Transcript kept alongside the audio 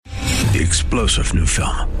the explosive new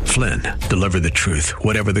film, Flynn, deliver the truth,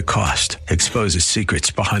 whatever the cost, exposes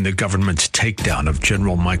secrets behind the government's takedown of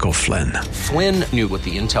General Michael Flynn. Flynn knew what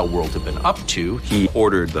the intel world had been up to. He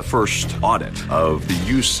ordered the first audit of the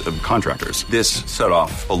use of contractors. This set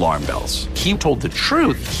off alarm bells. He told the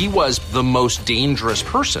truth. He was the most dangerous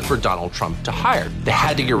person for Donald Trump to hire. They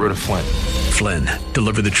had to get rid of Flynn. Flynn,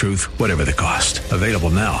 deliver the truth, whatever the cost. Available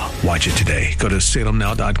now. Watch it today. Go to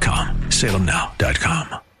salemnow.com.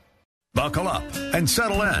 salemnow.com. Buckle up and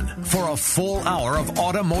settle in for a full hour of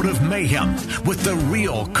automotive mayhem with the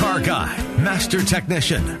real car guy, master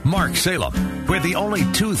technician, Mark Salem, where the only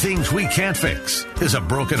two things we can't fix is a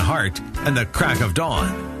broken heart and the crack of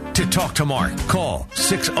dawn. To talk to Mark, call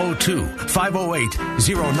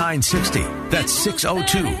 602-508-0960. That's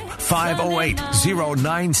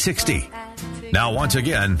 602-508-0960. Now, once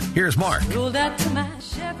again, here's Mark.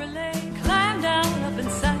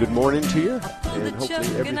 Good morning to you, and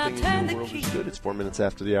hopefully everything in your world is good. It's 4 minutes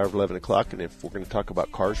after the hour of 11 o'clock, and if we're going to talk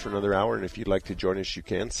about cars for another hour, and if you'd like to join us, you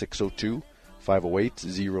can,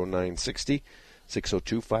 602-508-0960,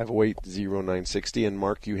 602-508-0960, and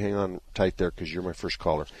Mark, you hang on tight there because you're my first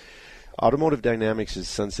caller. Automotive Dynamics is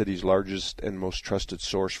Sun City's largest and most trusted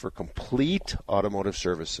source for complete automotive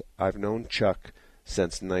service. I've known Chuck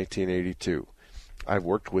since 1982. I've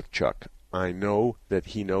worked with Chuck. I know that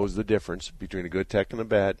he knows the difference between a good tech and a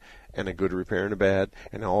bad, and a good repair and a bad,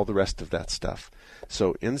 and all the rest of that stuff.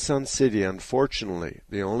 So in Sun City, unfortunately,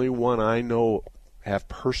 the only one I know, have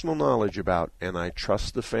personal knowledge about, and I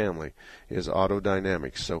trust the family, is Auto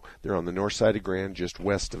Dynamics. So they're on the north side of Grand, just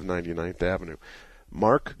west of 99th Avenue.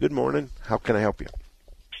 Mark, good morning. How can I help you?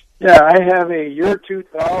 Yeah, I have a year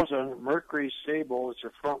 2000 Mercury Sable. It's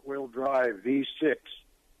a front-wheel drive V6.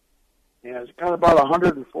 And it's got about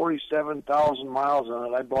 147,000 miles on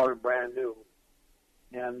it. I bought it brand new.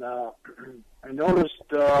 And I noticed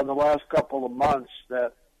in the last couple of months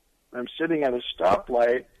that I'm sitting at a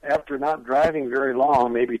stoplight after not driving very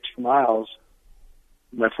long, maybe 2 miles.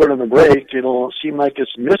 My foot on the brake, it'll seem like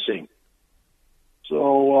it's missing.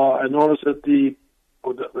 So I noticed that the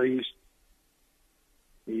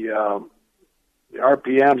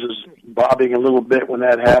RPMs is bobbing a little bit when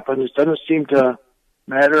that happens. It doesn't seem to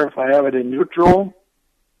matter if I have it in neutral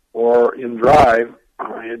or in drive.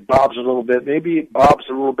 It bobs a little bit. Maybe it bobs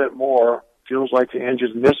a little bit more. Feels like the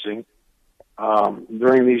engine's missing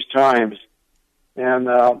during these times. And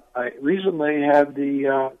I recently had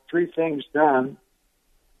the three things done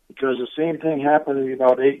because the same thing happened to me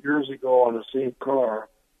about 8 years ago on the same car.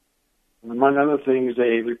 And among other things,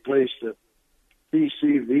 they replaced the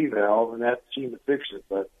PCV valve, and that seemed to fix it.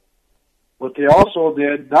 But what they also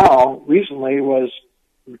did now, recently, was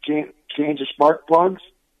change the spark plugs,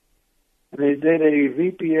 and they did a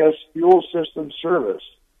VPS fuel system service.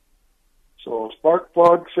 So spark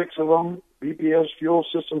plug, 6 of them, VPS fuel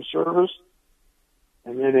system service,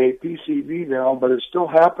 and then a PCV valve, but it's still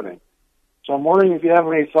happening. So I'm wondering if you have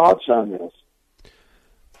any thoughts on this.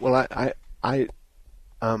 Well,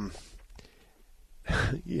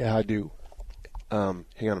 yeah, I do. Hang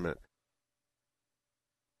on a minute.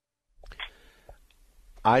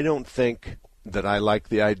 I don't think that I like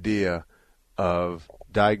the idea of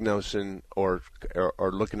diagnosing or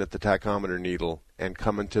looking at the tachometer needle and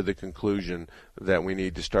coming to the conclusion that we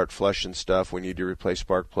need to start flushing stuff, we need to replace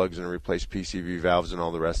spark plugs and replace PCV valves and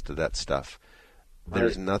all the rest of that stuff.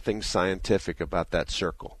 There's nothing scientific about that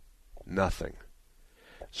circle. Nothing.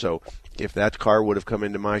 So if that car would have come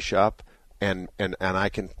into my shop, and I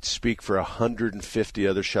can speak for 150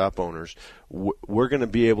 other shop owners, we're going to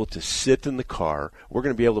be able to sit in the car, we're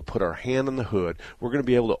going to be able to put our hand on the hood, we're going to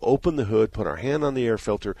be able to open the hood, put our hand on the air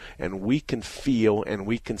filter, and we can feel and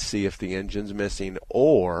we can see if the engine's missing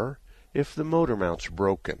or if the motor mount's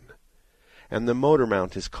broken. And the motor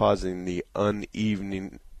mount is causing the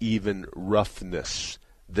uneven roughness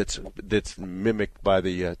that's mimicked by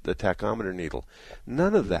the tachometer needle.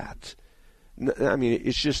 None of that. I mean,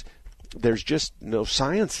 it's just... There's just no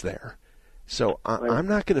science there. So I'm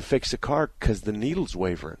not going to fix a car because the needle's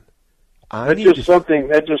wavering. That's just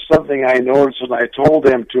something I noticed, and I told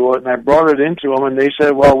them to it, and I brought it into them, and they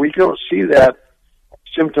said, well, we don't see that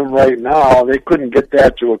symptom right now. They couldn't get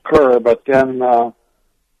that to occur, but then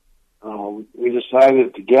we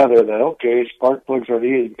decided together that, okay, spark plugs are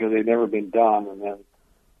needed because they've never been done, and then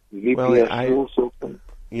the VPS fuel system.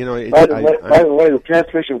 You know, by the way, the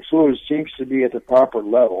transmission fluid seems to be at the proper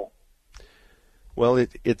level. Well,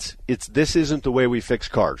 it's this isn't the way we fix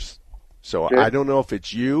cars. So okay. I don't know if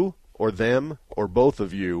it's you or them or both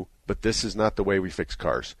of you, but this is not the way we fix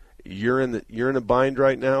cars. you're in a bind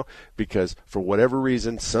right now because for whatever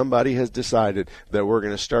reason somebody has decided that we're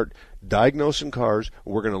going to start diagnosing cars,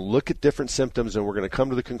 we're going to look at different symptoms, and we're going to come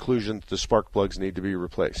to the conclusion that the spark plugs need to be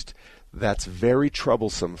replaced. That's very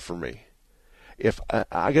troublesome for me. If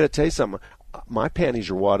I got to tell you something, my panties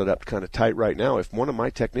are wadded up kind of tight right now. If one of my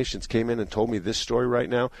technicians came in and told me this story right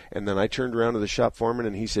now, and then I turned around to the shop foreman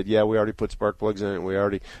and he said, "Yeah, we already put spark plugs in it, and we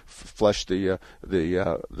already flushed the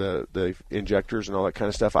injectors and all that kind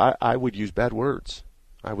of stuff," I would use bad words.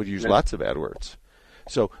 I would use lots of bad words.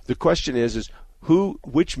 So the question is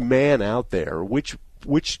which man out there, which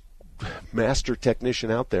master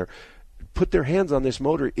technician out there, put their hands on this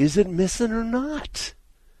motor? Is it missing or not?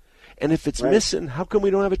 And if it's missing, how come we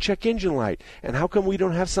don't have a check engine light? And how come we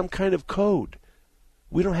don't have some kind of code?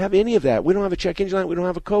 We don't have any of that. We don't have a check engine light. We don't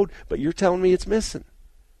have a code. But you're telling me it's missing.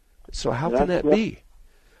 So how can that be?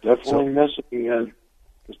 Definitely missing. And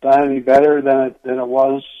it's not any better than it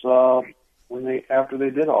was after they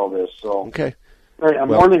did all this. So okay. Right, I'm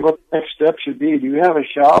wondering what the next step should be. Do you have a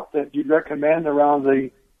shop that you'd recommend around the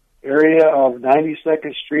area of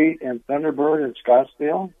 92nd Street and Thunderbird in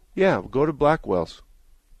Scottsdale? Yeah, go to Blackwell's.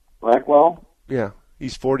 Blackwell? Yeah,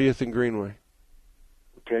 East 40th and Greenway.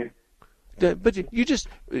 Okay. But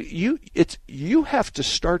you have to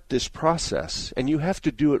start this process, and you have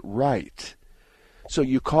to do it right. So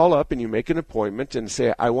you call up and you make an appointment and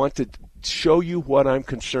say, "I want to show you what I'm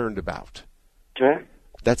concerned about." Okay.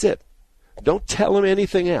 That's it. Don't tell them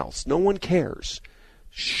anything else. No one cares.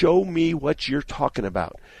 Show me what you're talking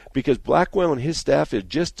about. Because Blackwell and his staff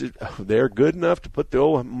they're good enough to put the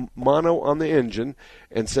old mono on the engine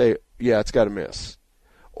and say, "Yeah, it's got a miss."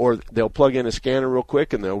 Or they'll plug in a scanner real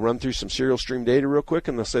quick and they'll run through some serial stream data real quick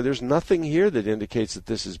and they'll say, "There's nothing here that indicates that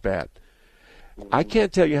this is bad." I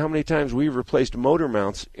can't tell you how many times we've replaced motor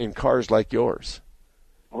mounts in cars like yours.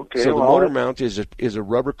 Okay, so the motor mount is a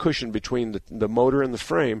rubber cushion between the motor and the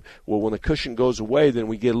frame. Well, when the cushion goes away, then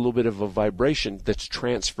we get a little bit of a vibration that's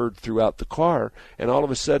transferred throughout the car, and all of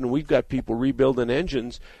a sudden we've got people rebuilding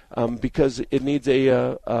engines because it needs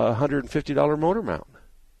a $150 motor mount.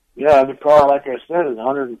 Yeah, the car, like I said, is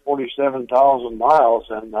 147,000 miles,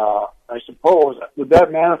 and I suppose, would that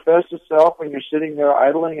manifest itself when you're sitting there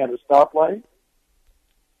idling at a stoplight?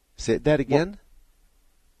 Say that again?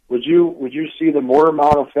 Would you see the motor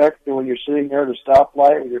mount effect when you're sitting there at a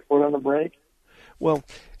stoplight with your foot on the brake? Well,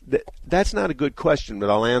 that's not a good question, but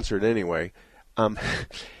I'll answer it anyway.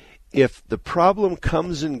 If the problem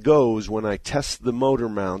comes and goes when I test the motor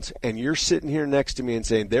mounts, and you're sitting here next to me and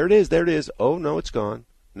saying, there it is. Oh, no, it's gone.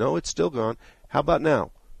 No, it's still gone. How about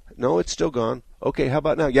now? No, it's still gone. Okay, how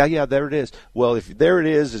about now? Yeah, there it is. Well, if there it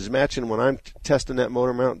is matching when I'm testing that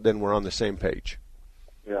motor mount, then we're on the same page.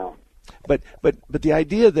 Yeah. But the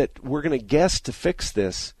idea that we're going to guess to fix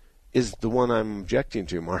this is the one I'm objecting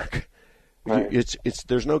to, Mark. Right. It's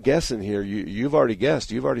there's no guessing here. You've already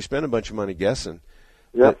guessed. You've already spent a bunch of money guessing.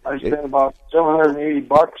 Yep, I spent about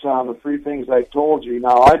 $780 on the three things I told you.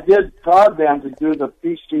 Now, I did prod them to do the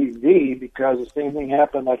PCV because the same thing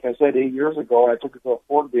happened, like I said, 8 years ago. I took it to a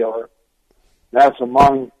Ford dealer. That's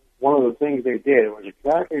among one of the things they did. It was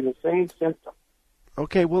exactly the same symptom.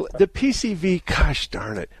 Okay, well, the PCV, gosh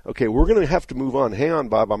darn it. Okay, we're going to have to move on. Hang on,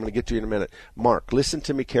 Bob. I'm going to get to you in a minute. Mark, listen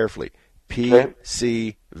to me carefully.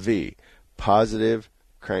 PCV, positive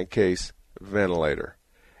crankcase ventilator.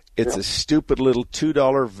 It's a stupid little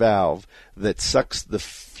 $2 valve that sucks the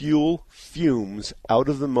fuel fumes out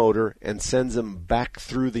of the motor and sends them back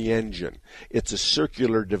through the engine. It's a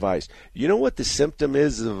circular device. You know what the symptom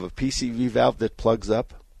is of a PCV valve that plugs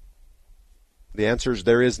up? The answer is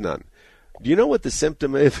there is none. Do you know what the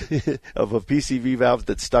symptom is of a PCV valve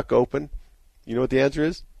that's stuck open? You know what the answer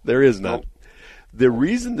is? There is none. The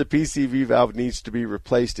reason the PCV valve needs to be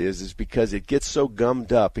replaced is because it gets so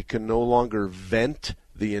gummed up it can no longer vent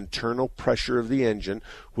the internal pressure of the engine,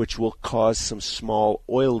 which will cause some small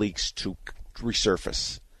oil leaks to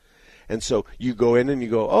resurface. And so you go in and you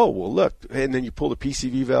go, oh, well, look, and then you pull the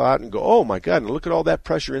PCV valve out and go, oh, my God, and look at all that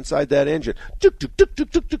pressure inside that engine.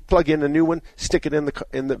 Plug in a new one, stick it in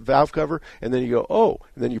the valve cover, and then you go, oh,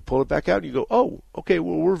 and then you pull it back out and you go, oh, okay,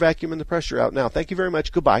 well, we're vacuuming the pressure out now. Thank you very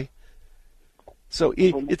much. Goodbye. So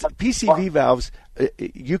it's PCV valves.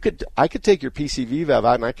 I could take your PCV valve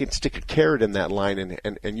out and I could stick a carrot in that line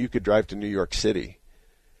and you could drive to New York City.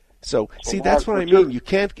 So see, that's what I mean. You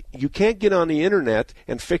can't get on the internet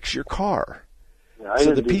and fix your car. Yeah,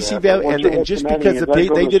 so the PCV valve, and just because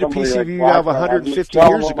they did a PCV valve 150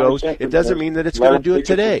 years ago, it doesn't mean that it's going to do it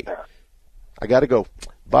today. I got to go.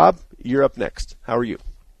 Bob, you're up next. How are you?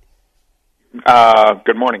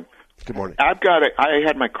 Good morning. Good morning. I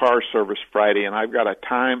had my car serviced Friday, and I've got a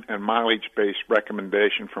time and mileage-based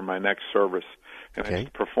recommendation for my next service. And it's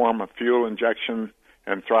to perform a fuel injection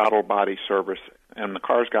and throttle body service. And the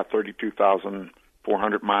car's got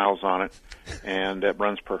 32,400 miles on it, and it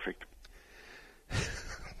runs perfect.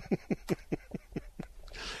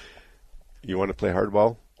 You want to play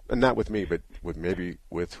hardball? And not with me, but maybe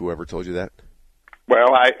with whoever told you that?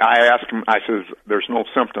 Well, I asked him, I says, there's no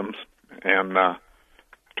symptoms, and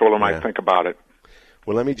told him I'd think about it.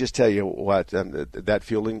 Well, let me just tell you what,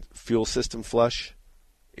 that fuel system flush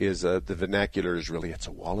is, the vernacular is really, it's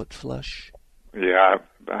a wallet flush. Yeah,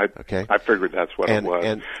 I figured that's what it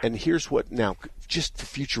was. And here's what, now, just for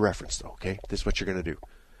future reference, though, okay? This is what you're going to do.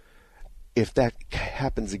 If that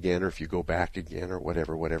happens again, or if you go back again, or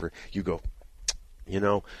whatever, you go,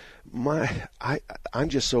 I'm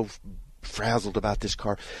just so frazzled about this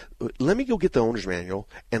car. Let me go get the owner's manual,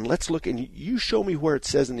 and let's look, and you show me where it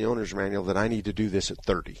says in the owner's manual that I need to do this at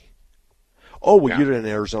 30. Oh, well, you're in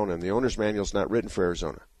Arizona, and the owner's manual's not written for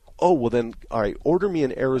Arizona. Oh, well then, all right, order me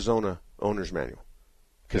an Arizona owner's manual,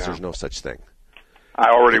 because there's no such thing.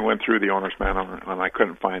 I already went through the owner's manual, and I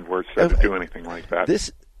couldn't find where it said to do anything like that.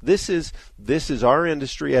 This is our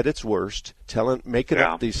industry at its worst, making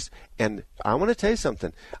up these, and I want to tell you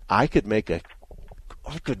something. I could make a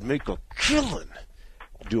killing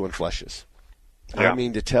doing flushes. I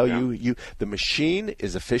mean, to tell you, the machine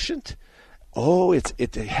is efficient. Oh,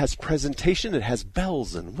 it has presentation. It has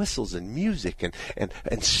bells and whistles and music and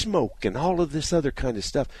smoke and all of this other kind of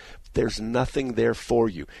stuff. There's nothing there for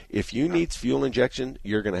you. If you need fuel injection,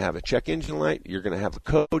 you're going to have a check engine light, you're going to have a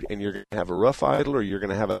code, and you're going to have a rough idle, or you're going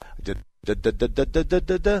to have a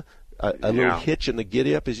little hitch in the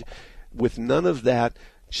giddy up. With none of that,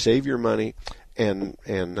 save your money. But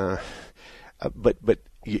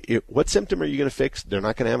what symptom are you going to fix? They're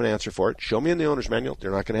not going to have an answer for it. Show me in the owner's manual.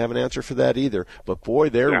 They're not going to have an answer for that either. But boy,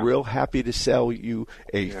 they're real happy to sell you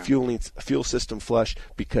a fuel system flush,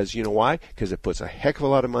 because you know why? Because it puts a heck of a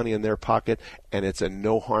lot of money in their pocket, and it's a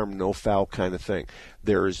no harm, no foul kind of thing.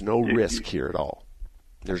 There is no risk here at all.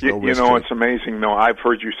 There's no risk. It's amazing. No, I've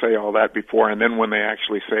heard you say all that before, and then when they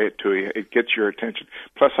actually say it to you, it gets your attention.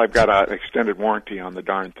 Plus, I've got an extended warranty on the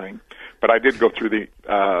darn thing. But I did go through the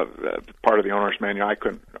part of the owner's manual. I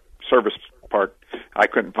couldn't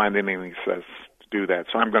find anything that says to do that,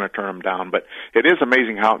 so I'm going to turn them down. But it is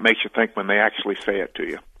amazing how it makes you think when they actually say it to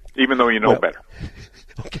you, even though you know better.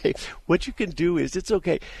 Okay, what you can do is, it's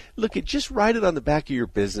okay. Look, just write it on the back of your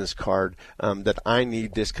business card that I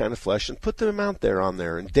need this kind of flush, and put the amount on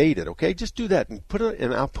there and date it. Okay, just do that and put it,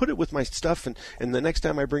 and I'll put it with my stuff. And the next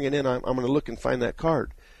time I bring it in, I'm going to look and find that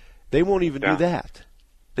card. They won't even do that.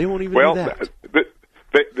 They won't even do that.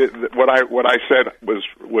 What I said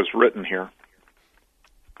was written here.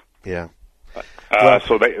 Yeah.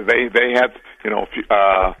 So they have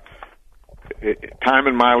time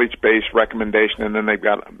and mileage based recommendation, and then they've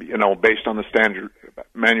got based on the standard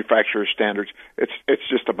manufacturer standards. It's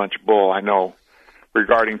just a bunch of bull. I know.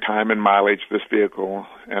 Regarding time and mileage, this vehicle,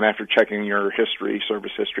 and after checking your history,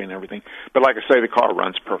 service history, and everything. But like I say, the car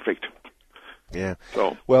runs perfect. Yeah.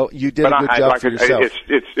 So, well, you did a good job for yourself.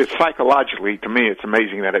 It's psychologically, to me, it's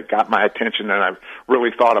amazing that it got my attention, and I've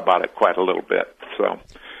really thought about it quite a little bit. So,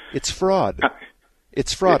 it's fraud.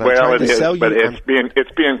 It's fraud. Well, I'm trying it to is, sell but you.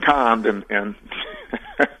 it's being conned, and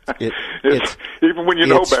even when you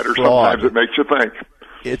know better, fraud. Sometimes it makes you think.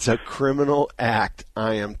 It's a criminal act.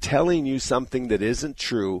 I am telling you something that isn't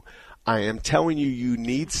true. I am telling you, you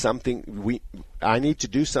need something. I need to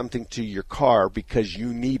do something to your car because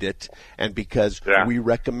you need it, and because we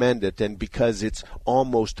recommend it, and because it's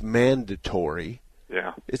almost mandatory.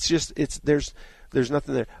 Yeah. It's just there's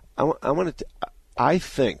nothing there. I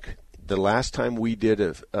think the last time we did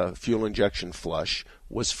a fuel injection flush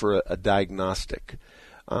was for a diagnostic.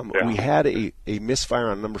 We had a misfire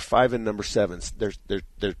on number 5 and number 7.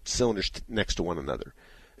 They're cylinders next to one another.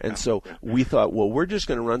 And so we thought, well, we're just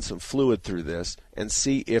going to run some fluid through this and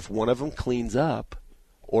see if one of them cleans up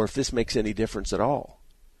or if this makes any difference at all.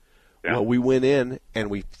 Yeah. Well, we went in and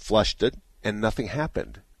we flushed it, and nothing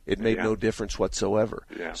happened. It made no difference whatsoever.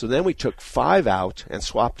 Yeah. So then we took 5 out and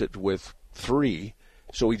swapped it with 3.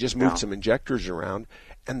 So we just moved some injectors around,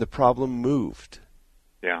 and the problem moved.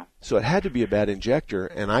 Yeah. So it had to be a bad injector,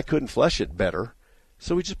 and I couldn't flush it better.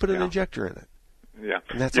 So we just put an injector in it. Yeah,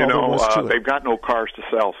 and that's all there was to it. They've got no cars to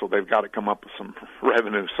sell, so they've got to come up with some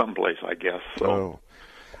revenue someplace, I guess. So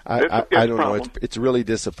I don't know. It's really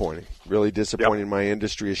disappointing. Really disappointing. Yep. My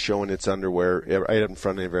industry is showing its underwear right in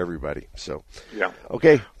front of everybody. So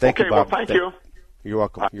okay, thank you, Bob. Well, thank you. You're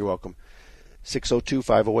welcome. You're welcome.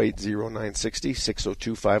 602-508-0960.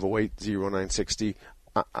 602-508-0960.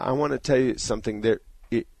 I want to tell you something there.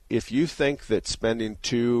 If you think that spending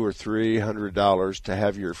 $200 or $300 to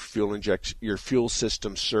have your fuel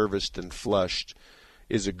system serviced and flushed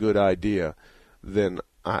is a good idea, then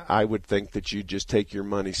I would think that you just take your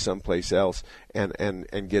money someplace else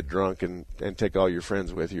and get drunk and take all your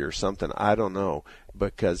friends with you or something. I don't know,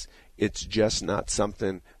 because it's just not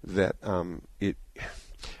something that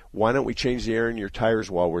why don't we change the air in your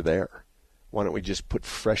tires while we're there? Why don't we just put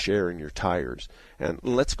fresh air in your tires? And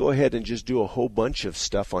let's go ahead and just do a whole bunch of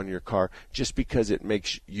stuff on your car just because it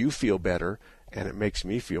makes you feel better and it makes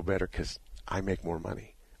me feel better because I make more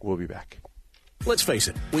money. We'll be back. Let's face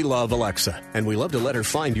it, we love Alexa, and we love to let her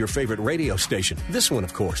find your favorite radio station. This one,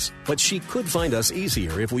 of course. But she could find us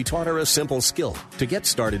easier if we taught her a simple skill. To get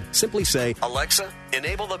started, simply say, Alexa,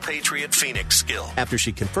 enable the Patriot Phoenix skill. After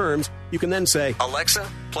she confirms, you can then say, Alexa,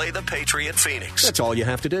 play the Patriot Phoenix. That's all you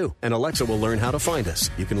have to do, and Alexa will learn how to find us.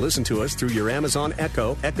 You can listen to us through your Amazon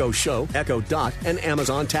Echo, Echo Show, Echo Dot, and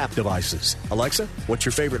Amazon Tap devices. Alexa, what's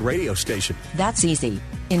your favorite radio station? That's easy.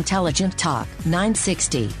 Intelligent Talk,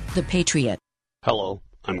 960, The Patriot. Hello,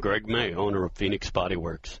 I'm Greg May, owner of Phoenix Body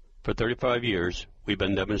Works. For 35 years, we've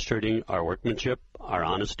been demonstrating our workmanship, our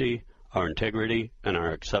honesty, our integrity, and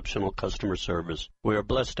our exceptional customer service. We are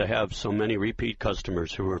blessed to have so many repeat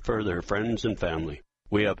customers who refer their friends and family.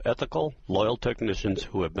 We have ethical, loyal technicians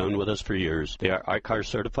who have been with us for years. They are ICAR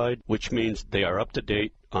certified, which means they are up to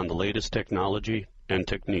date on the latest technology and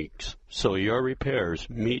techniques, so your repairs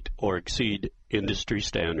meet or exceed industry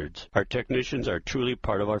standards. Our technicians are truly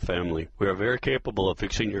part of our family. We are very capable of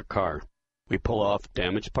fixing your car. We pull off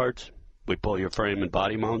damaged parts, we pull your frame and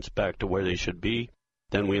body mounts back to where they should be,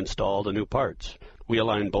 then we install the new parts. We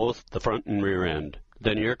align both the front and rear end.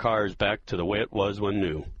 Then your car is back to the way it was when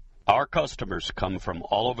new. Our customers come from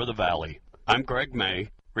all over the valley. I'm Greg May.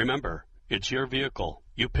 Remember, it's your vehicle.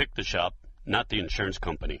 You pick the shop, not the insurance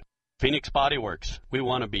company. Phoenix Body Works. We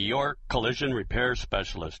want to be your collision repair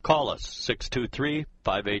specialist. Call us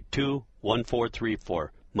 623-582-1434.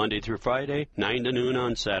 Monday through Friday, 9 to noon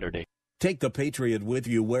on Saturday. Take the Patriot with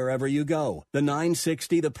you wherever you go. The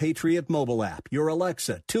 960 The Patriot mobile app, your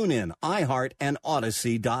Alexa, TuneIn, iHeart, and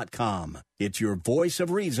Odyssey.com. It's your voice of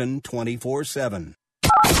reason 24/7.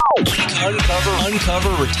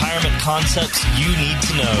 Uncover retirement concepts you need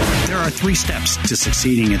to know. There are 3 steps to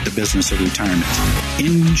succeeding at the business of retirement.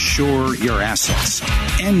 Insure your assets,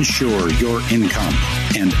 ensure your income,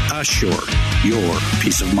 and assure your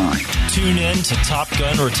peace of mind. Tune in to Top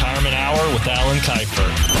Gun Retirement Hour with Alan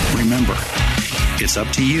Kuyper. Remember, it's up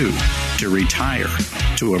to you to retire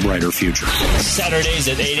to a brighter future. Saturdays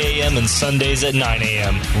at 8 a.m. and Sundays at 9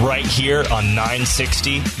 a.m. right here on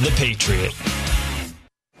 960 The Patriot.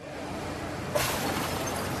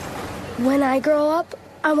 When I grow up,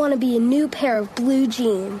 I want to be a new pair of blue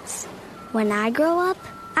jeans. When I grow up,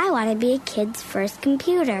 I want to be a kid's first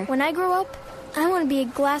computer. When I grow up, I want to be a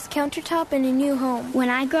glass countertop in a new home.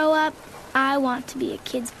 When I grow up, I want to be a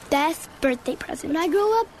kid's best birthday present. When I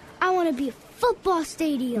grow up, I want to be a football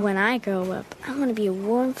stadium. When I grow up, I want to be a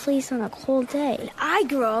warm fleece on a cold day. When I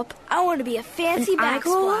grow up, I want to be a fancy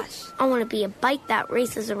backsplash. I want to be a bike that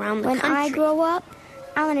races around the country. When I grow up,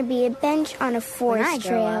 I want to be a bench on a forest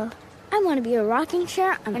trail. I want to be a rocking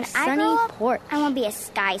chair on a sunny porch. I want to be a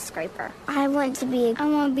skyscraper. I want to be.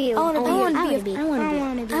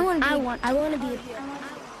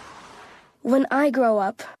 When I grow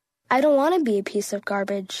up, I don't want to be a piece of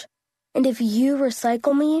garbage. And if you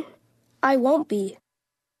recycle me, I won't be.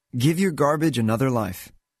 Give your garbage another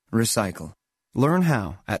life. Recycle. Learn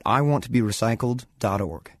how at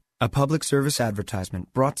iwanttoberecycled.org. A public service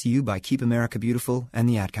advertisement brought to you by Keep America Beautiful and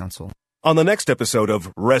the Ad Council. On the next episode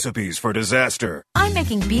of Recipes for Disaster. I'm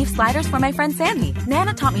making beef sliders for my friend Sandy.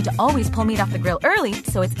 Nana taught me to always pull meat off the grill early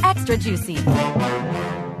so it's extra juicy.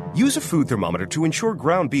 Use a food thermometer to ensure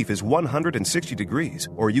ground beef is 160 degrees,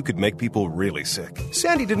 or you could make people really sick.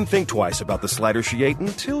 Sandy didn't think twice about the slider she ate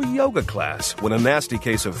until yoga class, when a nasty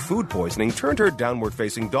case of food poisoning turned her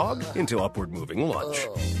downward-facing dog into upward-moving lunch.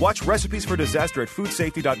 Watch Recipes for Disaster at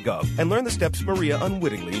foodsafety.gov and learn the steps Maria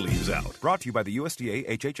unwittingly leaves out. Brought to you by the USDA,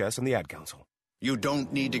 HHS, and the Ad Council. You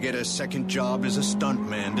don't need to get a second job as a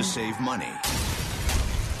stuntman to save money.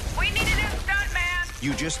 We need a new stuntman!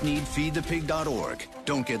 You just need feedthepig.org.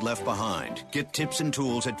 Don't get left behind. Get tips and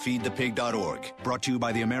tools at feedthepig.org. Brought to you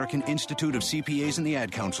by the American Institute of CPAs and the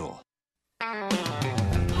Ad Council.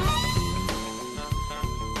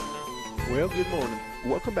 Well, good morning.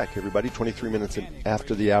 Welcome back, everybody. 23 minutes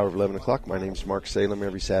after the hour of 11 o'clock. My name's Mark Salem.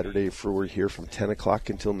 Every Saturday, we're here from 10 o'clock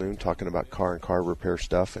until noon talking about car and car repair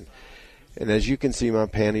stuff. And And as you can see, my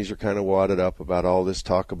panties are kind of wadded up about all this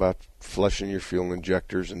talk about flushing your fuel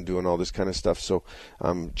injectors and doing all this kind of stuff. So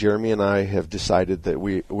Jeremy and I have decided that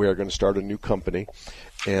we are going to start a new company,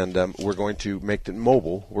 and we're going to make it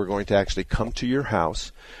mobile. We're going to actually come to your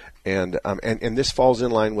house. And this falls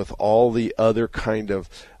in line with all the other kind of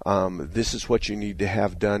this is what you need to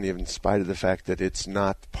have done, even in spite of the fact that it's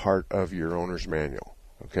not part of your owner's manual.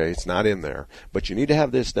 Okay, it's not in there, but you need to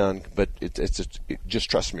have this done. But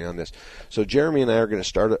just trust me on this. So Jeremy and I are going to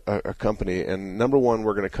start a company, and number one,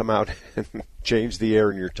 we're going to come out and change the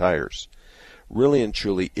air in your tires. Really and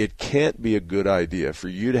truly, it can't be a good idea for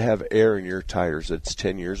you to have air in your tires that's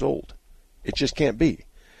 10 years old. It just can't be.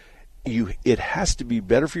 It has to be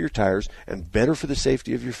better for your tires and better for the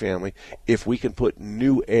safety of your family if we can put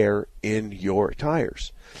new air in your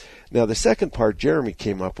tires. Now, the second part, Jeremy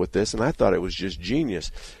came up with this, and I thought it was just genius.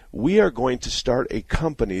 We are going to start a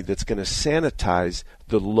company that's going to sanitize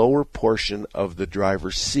the lower portion of the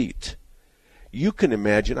driver's seat. You can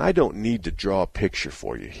imagine, I don't need to draw a picture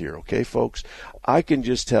for you here, okay, folks? I can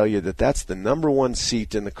just tell you that that's the number one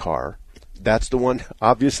seat in the car. That's the one,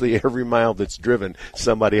 obviously, every mile that's driven,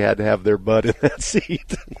 somebody had to have their butt in that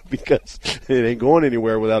seat because it ain't going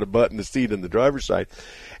anywhere without a butt in the seat in the driver's side.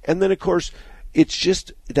 And then, of course, it's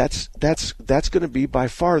just that's going to be by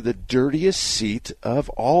far the dirtiest seat of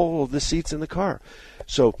all of the seats in the car.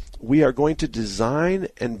 So we are going to design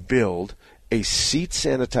and build a seat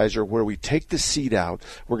sanitizer where we take the seat out.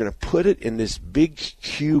 We're going to put it in this big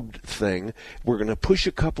cubed thing. We're going to push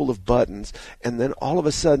a couple of buttons, and then all of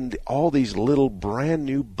a sudden, all these little brand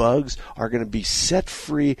new bugs are going to be set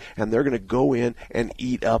free, and they're going to go in and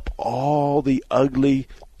eat up all the ugly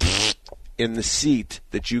in the seat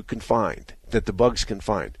that you can find, that the bugs can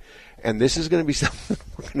find. And this is going to be something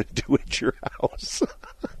we're going to do at your house.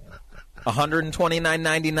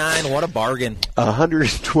 $129.99. What a bargain!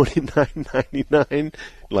 $129.99.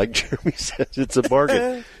 Like Jeremy says, it's a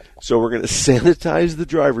bargain. So we're going to sanitize the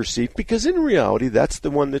driver's seat because in reality, that's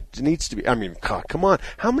the one that needs to be. I mean, God, come on.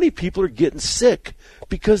 How many people are getting sick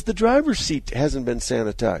because the driver's seat hasn't been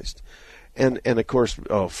sanitized? And of course,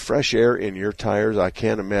 fresh air in your tires. I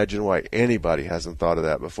can't imagine why anybody hasn't thought of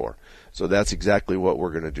that before. So that's exactly what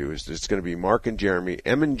we're going to do. It's going to be Mark and Jeremy,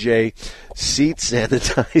 M&J Seat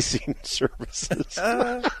Sanitizing Services.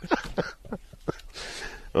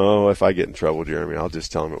 Oh, if I get in trouble, Jeremy, I'll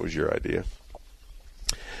just tell them it was your idea.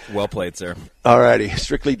 Well played, sir. All righty.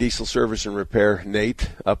 Strictly Diesel Service and Repair. Nate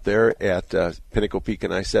up there at Pinnacle Peak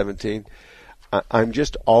and I-17. I'm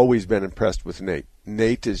just always been impressed with Nate.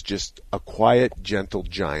 Nate is just a quiet, gentle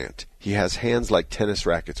giant. He has hands like tennis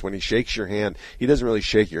rackets. When he shakes your hand, he doesn't really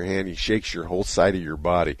shake your hand. He shakes your whole side of your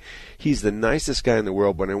body. He's the nicest guy in the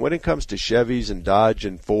world. But when it comes to Chevys and Dodge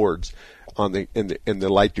and Fords in the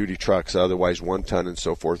light duty trucks, otherwise 1 ton and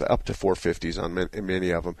so forth, up to 450s on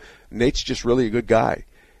many of them, Nate's just really a good guy.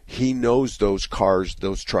 He knows those cars,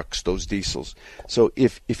 those trucks, those diesels. So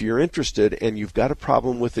if you're interested and you've got a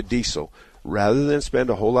problem with a diesel, rather than spend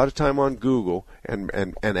a whole lot of time on Google and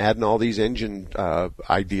adding all these engine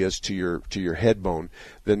ideas to your head bone,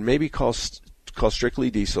 then maybe call Strictly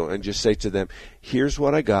Diesel and just say to them, here's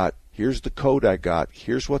what I got, here's the code I got,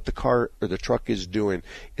 here's what the car or the truck is doing.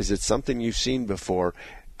 Is it something you've seen before?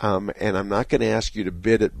 And I'm not going to ask you to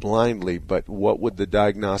bid it blindly, but what would the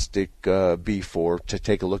diagnostic be for to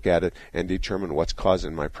take a look at it and determine what's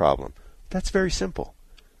causing my problem? That's very simple.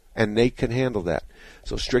 And Nate can handle that.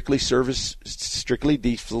 So Strictly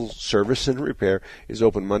Diesel Service and Repair is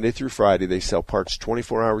open Monday through Friday. They sell parts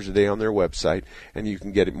 24 hours a day on their website, and you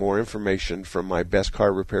can get more information from my Best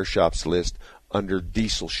Car Repair Shops list under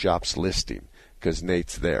Diesel Shops listing, because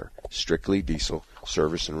Nate's there. Strictly Diesel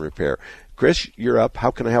Service and Repair. Chris, you're up.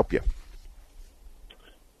 How can I help you?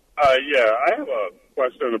 Yeah, I have a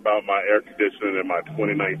question about my air conditioning in my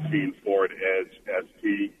 2019 Ford Edge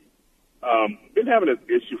ST. Been having this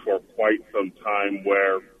issue for quite some time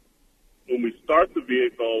where when we start the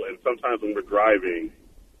vehicle and sometimes when we're driving,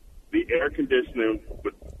 the air conditioning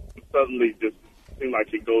would suddenly just seem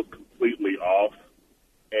like it goes completely off,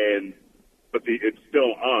 but it's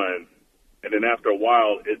still on, and then after a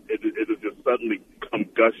while it'll just suddenly come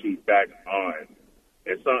gushing back on,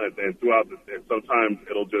 and sometimes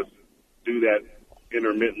it'll just do that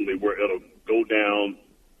intermittently where it'll go down,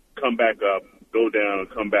 come back up, go down,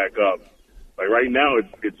 come back up. Like right now,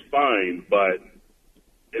 it's fine, but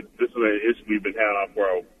this is an issue we've been having for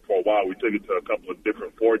a while. We took it to a couple of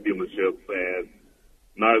different Ford dealerships, and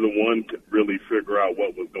neither one could really figure out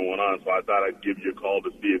what was going on. So I thought I'd give you a call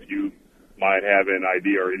to see if you might have an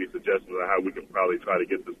idea or any suggestions on how we can probably try to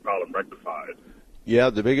get this problem rectified.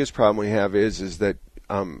 Yeah, the biggest problem we have is that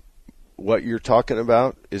what you're talking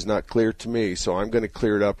about is not clear to me, so I'm going to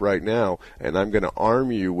clear it up right now, and I'm going to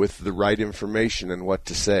arm you with the right information and what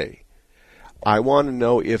to say. I want to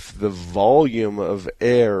know if the volume of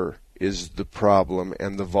air is the problem,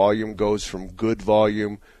 and the volume goes from good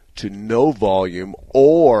volume to no volume,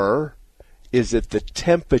 or is it the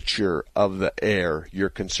temperature of the air you're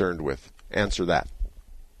concerned with? Answer that.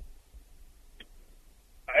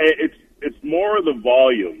 It's more the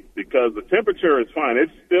volume, because the temperature is fine.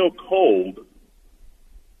 It's still cold,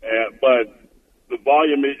 but the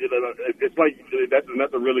volume, it's like,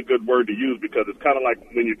 that's a really good word to use, because it's kind of like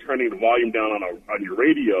when you're turning the volume down on your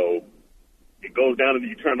radio, it goes down and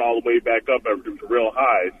you turn it all the way back up to real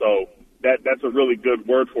high. So that's a really good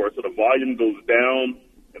word for it. So the volume goes down,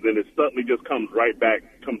 and then it suddenly just comes right back.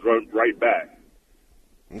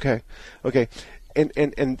 Okay.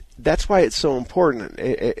 And that's why it's so important.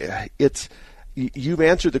 You've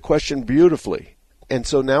answered the question beautifully. And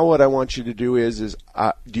so now what I want you to do is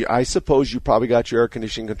I suppose you probably got your air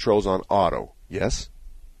conditioning controls on auto, yes?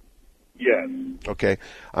 Yes. Okay.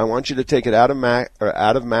 I want you to take it out of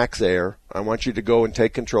max air. I want you to go and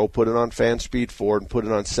take control, put it on fan speed forward, and put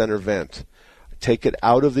it on center vent. Take it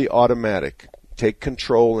out of the automatic. Take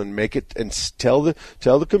control and make it, and tell the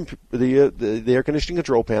air conditioning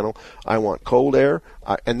control panel, I want cold air,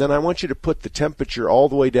 and then I want you to put the temperature all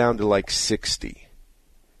the way down to like 60.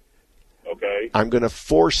 Okay. I'm going to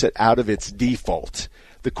force it out of its default.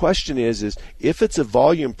 The question is if it's a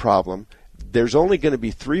volume problem, there's only going to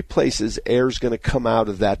be 3 places air's going to come out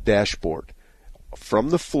of that dashboard: from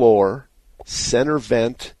the floor, center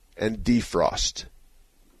vent, and defrost.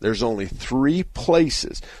 There's only 3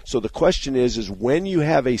 places. So the question is when you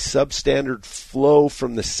have a substandard flow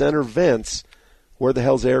from the center vents, where the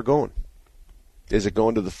hell's air going? Is it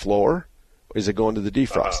going to the floor, or is it going to the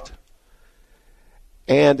defrost?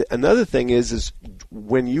 And another thing is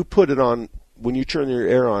when you put it on, when you turn your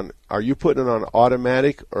air on, are you putting it on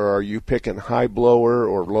automatic, or are you picking high blower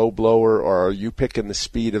or low blower, or are you picking the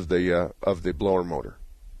speed of the blower motor?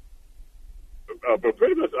 But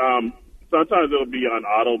pretty much, sometimes it'll be on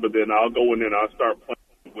auto, but then I'll go in and I'll start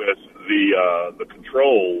playing with the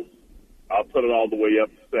controls. I'll put it all the way up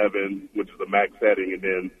to 7, which is the max setting, and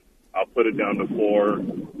then I'll put it down to 4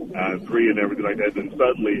 and 3 and everything like that. Then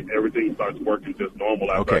suddenly everything starts working just normal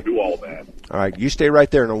after I do all that. All right, you stay right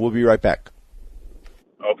there, and we'll be right back.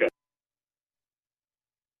 Okay.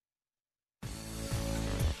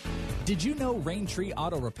 Did you know Raintree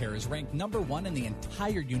Auto Repair is ranked #1 in the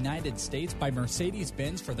entire United States by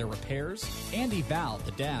Mercedes-Benz for their repairs? Andy Val,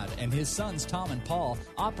 the dad, and his sons Tom and Paul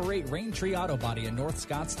operate Raintree Auto Body in North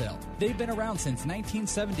Scottsdale. They've been around since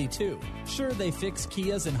 1972. Sure, they fix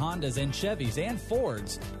Kias and Hondas and Chevys and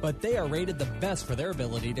Fords, but they are rated the best for their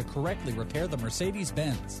ability to correctly repair the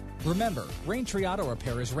Mercedes-Benz. Remember, Raintree Auto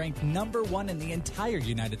Repair is ranked #1 in the entire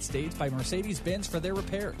United States by Mercedes-Benz for their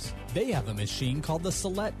repairs. They have a machine called the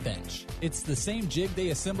Select Bench. It's the same jig they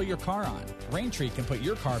assemble your car on. Raintree can put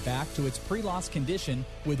your car back to its pre-loss condition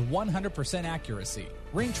with 100% accuracy.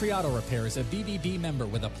 Raintree Auto Repair is a BBB member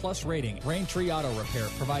with a plus rating. Raintree Auto Repair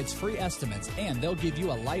provides free estimates, and they'll give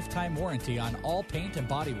you a lifetime warranty on all paint and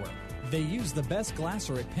bodywork. They use the best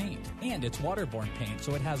Glaceric paint, and it's waterborne paint,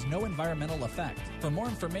 so it has no environmental effect. For more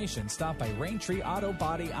information, stop by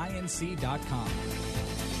RaintreeAutoBodyInc.com.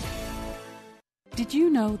 Did you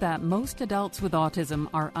know that most adults with autism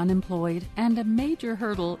are unemployed, and a major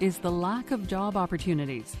hurdle is the lack of job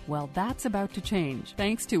opportunities? Well, that's about to change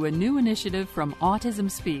thanks to a new initiative from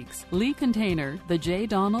Autism Speaks, Lee Container, the J.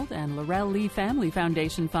 Donald and Laurel Lee Family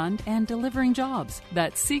Foundation Fund, and Delivering Jobs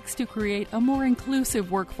that seeks to create a more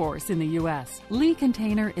inclusive workforce in the U.S. Lee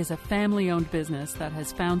Container is a family-owned business that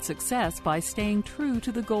has found success by staying true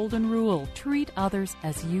to the golden rule: treat others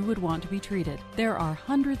as you would want to be treated. There are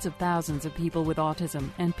hundreds of thousands of people with autism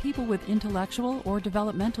and people with intellectual or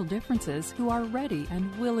developmental differences who are ready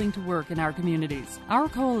and willing to work in our communities. Our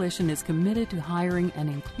coalition is committed to hiring an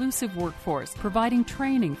inclusive workforce, providing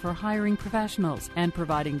training for hiring professionals, and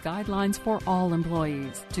providing guidelines for all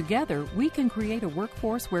employees. Together, we can create a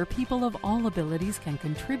workforce where people of all abilities can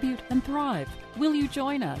contribute and thrive. Will you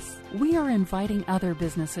join us? We are inviting other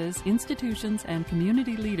businesses, institutions, and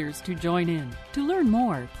community leaders to join in. To learn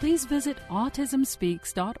more, please visit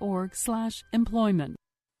autismspeaks.org/employment.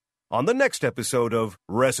 On the next episode of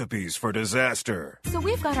Recipes for Disaster. So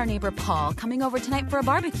we've got our neighbor Paul coming over tonight for a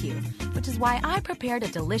barbecue, which is why I prepared a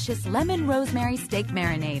delicious lemon rosemary steak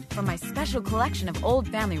marinade from my special collection of old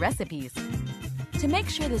family recipes. To make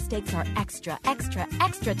sure the steaks are extra, extra,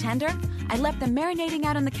 extra tender, I left them marinating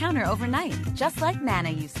out on the counter overnight, just like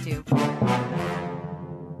Nana used to.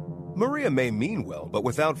 Maria may mean well, but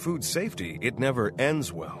without food safety, it never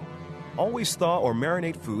ends well. Always thaw or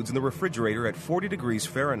marinate foods in the refrigerator at 40 degrees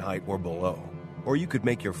Fahrenheit or below, or you could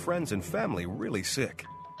make your friends and family really sick.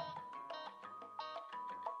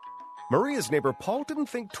 Maria's neighbor Paul didn't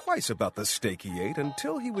think twice about the steak he ate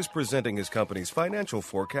until he was presenting his company's financial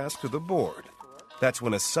forecast to the board. That's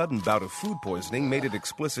when a sudden bout of food poisoning made it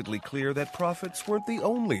explicitly clear that profits weren't the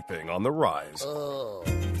only thing on the rise.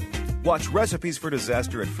 Watch Recipes for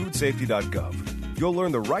Disaster at foodsafety.gov. You'll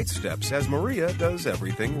learn the right steps as Maria does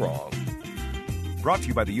everything wrong. Brought to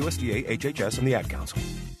you by the USDA, HHS, and the Ad Council.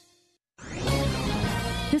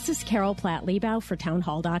 This is Carol Platt-Liebau for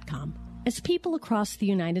townhall.com. As people across the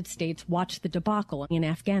United States watch the debacle in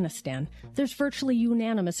Afghanistan, there's virtually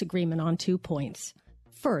unanimous agreement on 2 points.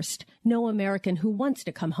 First, no American who wants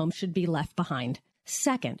to come home should be left behind.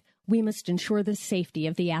 Second, we must ensure the safety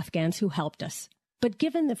of the Afghans who helped us. But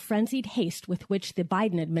given the frenzied haste with which the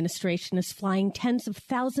Biden administration is flying tens of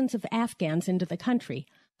thousands of Afghans into the country,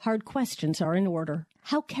 hard questions are in order.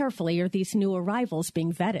 How carefully are these new arrivals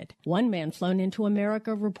being vetted? One man flown into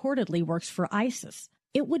America reportedly works for ISIS.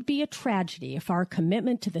 It would be a tragedy if our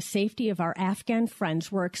commitment to the safety of our Afghan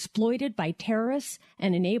friends were exploited by terrorists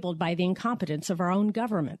and enabled by the incompetence of our own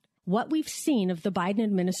government. What we've seen of the Biden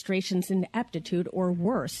administration's ineptitude, or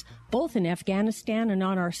worse, both in Afghanistan and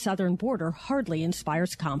on our southern border, hardly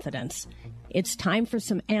inspires confidence. It's time for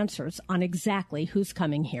some answers on exactly who's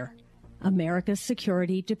coming here. America's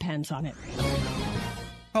security depends on it.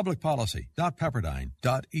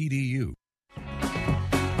 Publicpolicy.pepperdine.edu.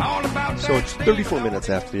 So it's 34 minutes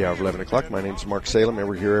after the hour of 11 o'clock. My name's Mark Salem, and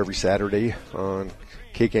we're here every Saturday on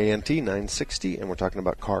KKNT 960, and we're talking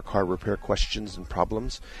about car repair questions and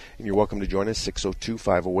problems. And you're welcome to join us,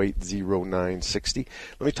 602-508-0960.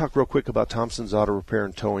 Let me talk real quick about Thompson's Auto Repair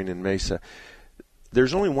and Towing in Mesa.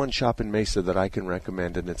 There's only one shop in Mesa that I can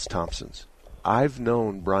recommend, and it's Thompson's. I've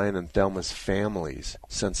known Brian and Thelma's families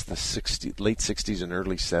since the late 60s and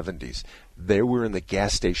early 70s. They were in the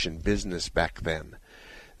gas station business back then.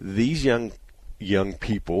 These young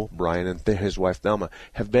people, Brian and his wife Thelma,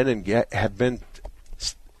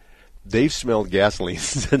 they've smelled gasoline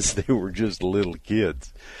since they were just little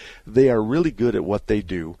kids. They are really good at what they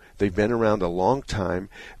do. They've been around a long time.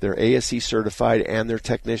 They're ASE certified, and their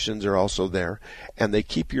technicians are also there, and they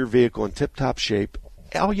keep your vehicle in tip-top shape.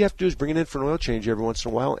 All you have to do is bring it in for an oil change every once in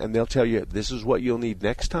a while, and they'll tell you this is what you'll need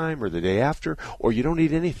next time or the day after, or you don't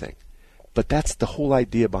need anything. But that's the whole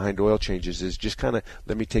idea behind oil changes, is just kind of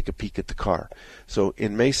let me take a peek at the car. So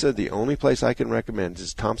in Mesa, the only place I can recommend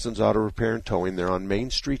is Thompson's Auto Repair and Towing. They're on Main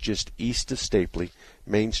Street, just east of Stapley.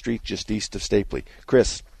 Main Street, just east of Stapley.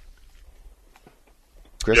 Chris?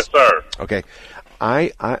 Yes, sir. Okay.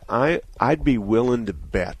 I'd be willing to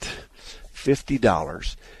bet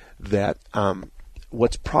 $50 that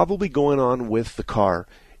what's probably going on with the car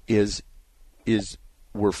is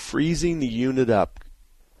we're freezing the unit up.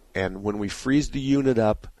 And when we freeze the unit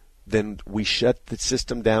up, then we shut the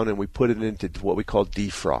system down and we put it into what we call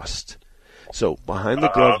defrost. So behind the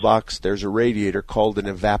glove box, there's a radiator called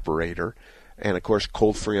an evaporator. And, of course,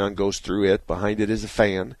 cold Freon goes through it. Behind it is a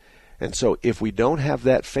fan. And so if we don't have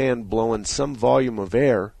that fan blowing some volume of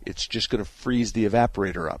air, it's just going to freeze the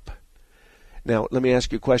evaporator up. Now, let me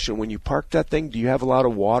ask you a question. When you park that thing, do you have a lot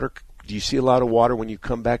of water? Do you see a lot of water when you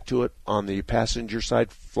come back to it on the passenger side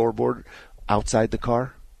floorboard outside the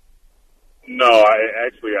car? No, I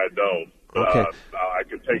don't. Okay. I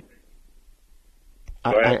can take.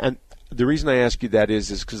 And the reason I ask you that is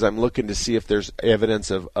because I'm looking to see if there's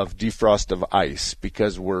evidence of defrost of ice,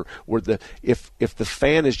 because if the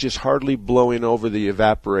fan is just hardly blowing over the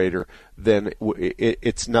evaporator, then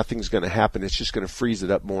it's nothing's going to happen. It's just going to freeze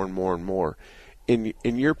it up more and more and more. In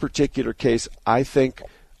your particular case, I think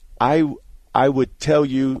I would tell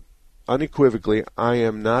you unequivocally, I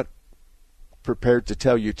am not prepared to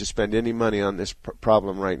tell you to spend any money on this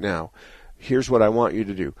problem right now. Here's what I want you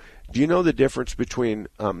to do. Do you know the difference between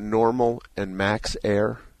normal and max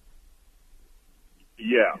air?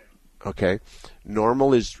 Yeah. Okay.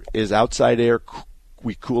 Normal is outside air.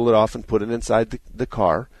 We cool it off and put it inside the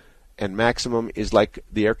car. And maximum is like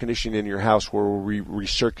the air conditioning in your house where we're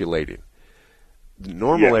recirculating. The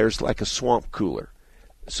normal air is like a swamp cooler.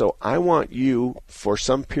 So I want you, for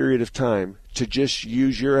some period of time, to just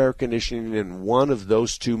use your air conditioning in one of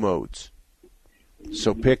those two modes.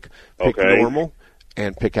 So pick normal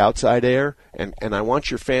and pick outside air, and I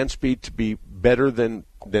want your fan speed to be better than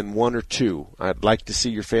 1 or 2. I'd like to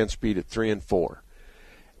see your fan speed at 3 and 4.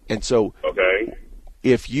 And so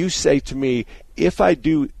if you say to me, if I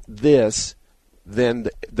do this, then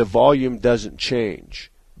the volume doesn't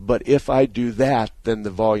change. But if I do that, then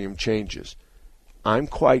the volume changes. I'm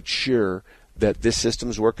quite sure that this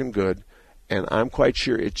system's working good, And I'm quite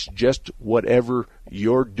sure it's just whatever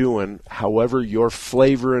you're doing, however you're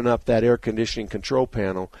flavoring up that air conditioning control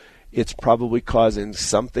panel, it's probably causing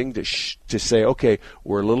something to say, okay,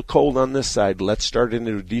 we're a little cold on this side, let's start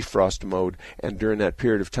into defrost mode, and during that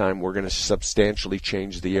period of time we're going to substantially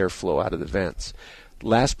change the airflow out of the vents.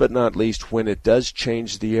 Last but not least, when it does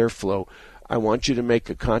change the airflow, I want you to make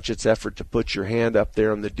a conscious effort to put your hand up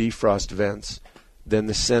there on the defrost vents, then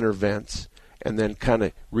the center vents, and then kind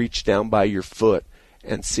of reach down by your foot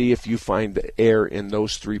and see if you find the air in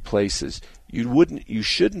those three places. You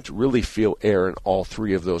shouldn't really feel air in all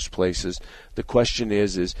three of those places. The question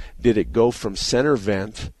is did it go from center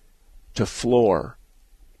vent to floor?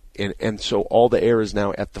 And so all the air is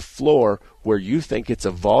now at the floor where you think it's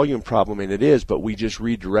a volume problem, and it is, but we just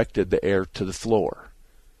redirected the air to the floor.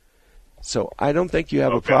 So I don't think you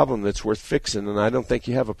have a problem that's worth fixing, and I don't think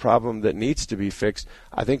you have a problem that needs to be fixed.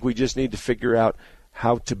 I think we just need to figure out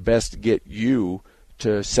how to best get you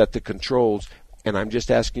to set the controls, and I'm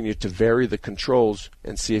just asking you to vary the controls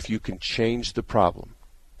and see if you can change the problem.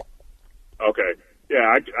 Okay.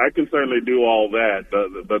 Yeah, I can certainly do all that.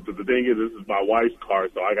 But the thing is, this is my wife's car,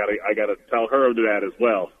 so I gotta tell her that as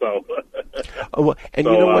well. So. You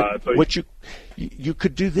know what? You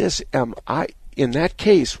could do this. In that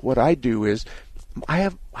case, what I do is, I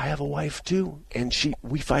have a wife too, and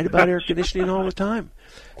we fight about air conditioning all the time.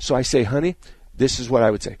 So I say, honey, this is what I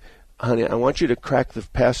would say. Honey, I want you to crack the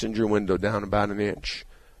passenger window down about an inch,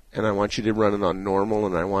 and I want you to run it on normal,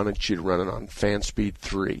 and I want you to run it on fan speed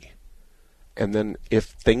 3. And then if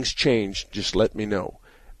things change, just let me know.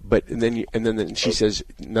 And then she says,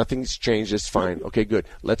 nothing's changed, it's fine. Okay, good.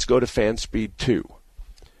 Let's go to fan speed 2.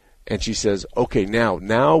 And she says, okay,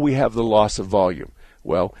 now we have the loss of volume.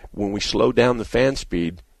 Well, when we slow down the fan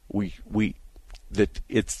speed, we're going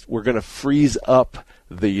to freeze up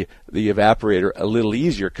the evaporator a little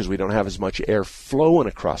easier because we don't have as much air flowing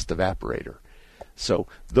across the evaporator. So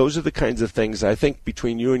those are the kinds of things I think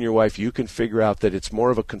between you and your wife you can figure out that it's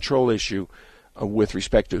more of a control issue with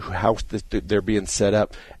respect to how they're being set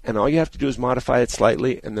up. And all you have to do is modify it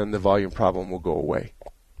slightly, and then the volume problem will go away.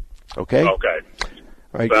 Okay? Okay.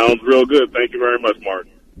 All right. Sounds real good. Thank you very much,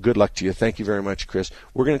 Martin. Good luck to you. Thank you very much, Chris.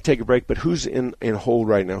 We're going to take a break, but who's in hold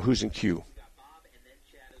right now? Who's in queue?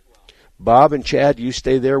 Bob and Chad, you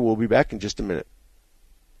stay there. We'll be back in just a minute.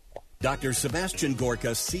 Dr. Sebastian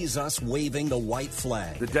Gorka sees us waving the white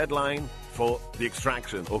flag. The deadline for the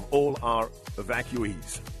extraction of all our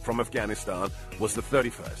evacuees from Afghanistan was the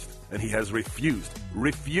 31st, and he has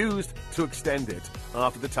refused to extend it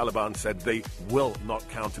after the Taliban said they will not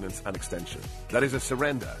countenance an extension. That is a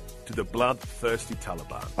surrender to the bloodthirsty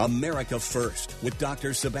Taliban. America First with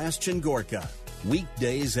Dr. Sebastian Gorka.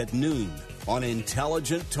 Weekdays at noon on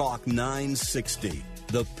Intelligent Talk 960,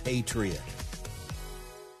 The Patriot.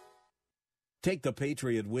 Take The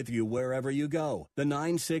Patriot with you wherever you go. The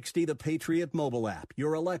 960 The Patriot mobile app,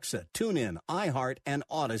 your Alexa, TuneIn, iHeart, and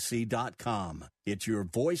Odyssey.com. It's your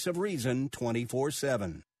voice of reason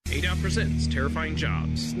 24/7. ADOT presents Terrifying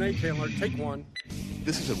Jobs. Snake handler, take one.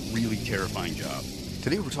 This is a really terrifying job.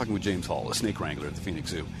 Today we're talking with James Hall, a snake wrangler at the Phoenix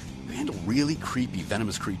Zoo. You handle really creepy,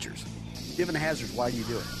 venomous creatures. Given the hazards, why do you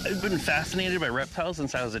do it? I've been fascinated by reptiles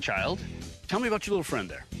since I was a child. Tell me about your little friend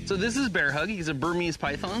there. So this is Bear Hug. He's a Burmese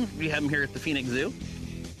python. We have him here at the Phoenix Zoo.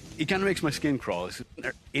 It kind of makes my skin crawl. Is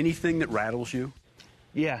there anything that rattles you?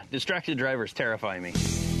 Yeah, distracted drivers terrify me.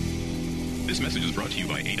 This message is brought to you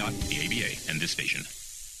by ADOT, the ABA, and this station.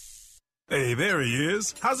 Hey, there he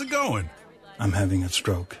is. How's it going? I'm having a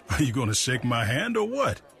stroke. Are you going to shake my hand or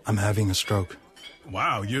what? I'm having a stroke.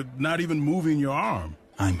 Wow, you're not even moving your arm.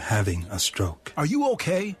 I'm having a stroke. Are you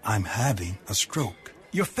okay? I'm having a stroke.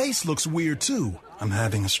 Your face looks weird, too. I'm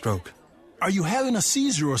having a stroke. Are you having a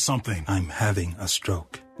seizure or something? I'm having a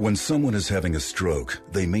stroke. When someone is having a stroke,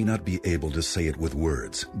 they may not be able to say it with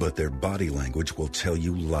words, but their body language will tell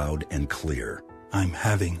you loud and clear. I'm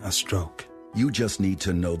having a stroke. You just need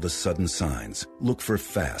to know the sudden signs. Look for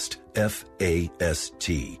FAST,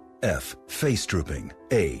 F-A-S-T. F, face drooping.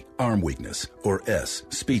 A, arm weakness. Or S,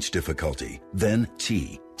 speech difficulty. Then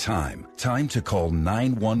T, time. Time to call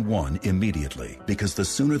 911 immediately, because the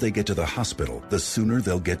sooner they get to the hospital, the sooner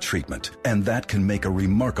they'll get treatment. And that can make a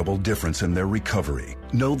remarkable difference in their recovery.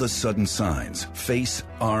 Know the sudden signs. Face,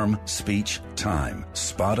 arm, speech, time.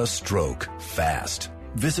 Spot a stroke fast.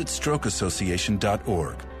 Visit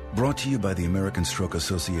strokeassociation.org. Brought to you by the American Stroke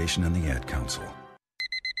Association and the Ad Council.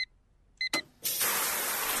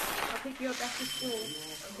 You up after school.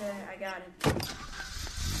 Okay, I got it.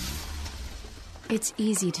 It's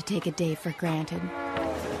easy to take a day for granted.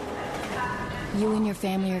 You and your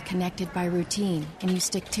family are connected by routine, and you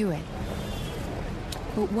stick to it.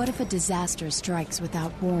 But what if a disaster strikes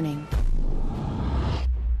without warning?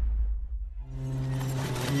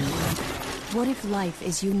 What if life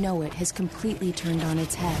as you know it has completely turned on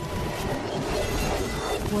its head?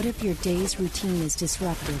 What if your day's routine is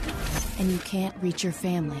disrupted and you can't reach your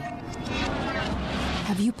family?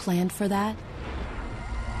 Have you planned for that?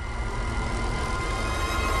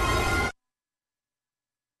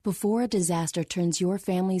 Before a disaster turns your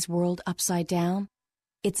family's world upside down,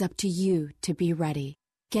 it's up to you to be ready.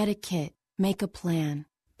 Get a kit, make a plan,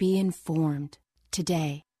 be informed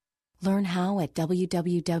today. Learn how at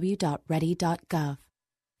www.ready.gov.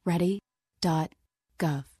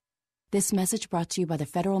 Ready.gov. This message brought to you by the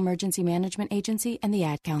Federal Emergency Management Agency and the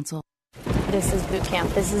Ad Council. This is boot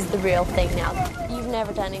camp. This is the real thing now. You've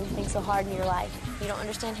never done anything so hard in your life. You don't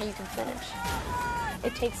understand how you can finish.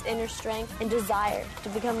 It takes inner strength and desire to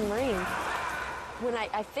become a Marine. When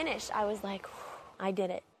I finished, I was like, I did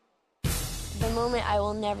it. The moment I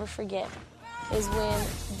will never forget is when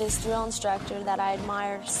this drill instructor that I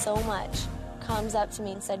admired so much comes up to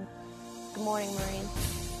me and said, "Good morning, Marine."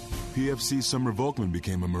 PFC Summer Volkman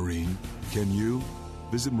became a Marine. Can you?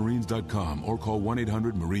 Visit Marines.com or call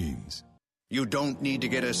 1-800-MARINES. You don't need to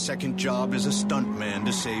get a second job as a stuntman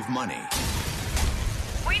to save money.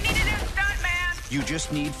 We need a new stuntman! You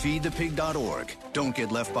just need feedthepig.org. Don't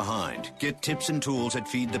get left behind. Get tips and tools at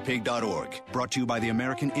feedthepig.org. Brought to you by the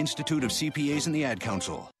American Institute of CPAs and the Ad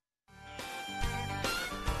Council.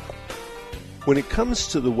 When it comes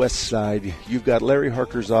to the west side, you've got Larry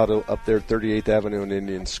Harker's Auto up there at 38th Avenue and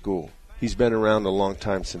Indian School. He's been around a long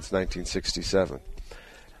time, since 1967.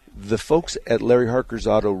 The folks at Larry Harker's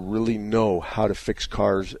Auto really know how to fix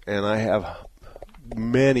cars, and I have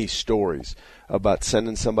many stories about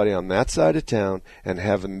sending somebody on that side of town and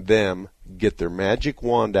having them get their magic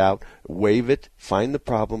wand out, wave it, find the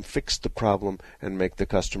problem, fix the problem, and make the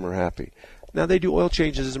customer happy. Now, they do oil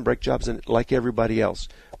changes and brake jobs like everybody else.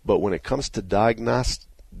 But when it comes to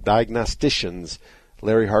diagnosticians,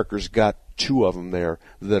 Larry Harker's got two of them there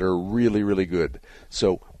that are really, really good.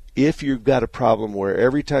 So if you've got a problem where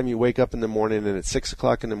every time you wake up in the morning and at 6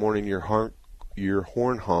 o'clock in the morning your horn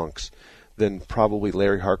honks, then probably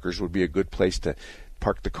Larry Harker's would be a good place to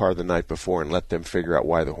park the car the night before and let them figure out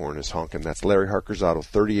why the horn is honking. That's Larry Harker's Auto,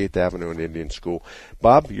 38th Avenue and Indian School.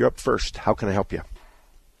 Bob, you're up first. How can I help you?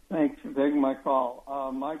 Thanks for taking my call.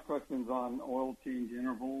 My question's on oil change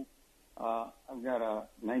intervals. I've got a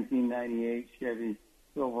 1998 Chevy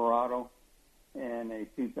Silverado and a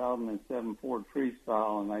 2007 Ford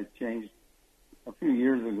Freestyle, and I changed a few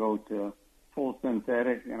years ago to full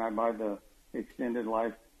synthetic, and I buy the extended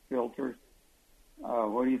life filters.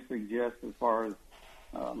 What do you suggest as far as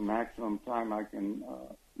maximum time I can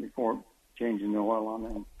before changing the oil on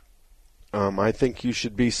them? I think you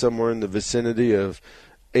should be somewhere in the vicinity of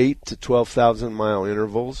 8 to 12,000 mile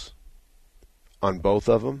intervals on both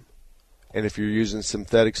of them. And if you're using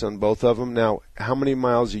synthetics on both of them, now, how many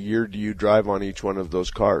miles a year do you drive on each one of those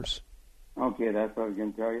cars? Okay, that's what I was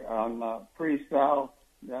going to tell you. On Freestyle,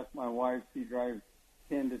 that's my wife. She drives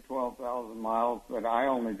 10 to 12,000 miles, but I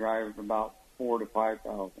only drive about 4,000 to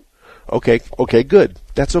 5,000. Okay, good.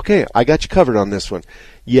 That's okay. I got you covered on this one.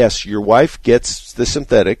 Yes, your wife gets the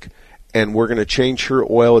synthetic, and we're going to change her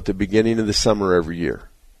oil at the beginning of the summer every year.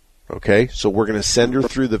 Okay, so we're going to send her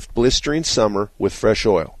through the blistering summer with fresh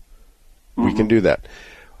oil. We can do that.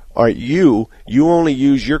 All right, you only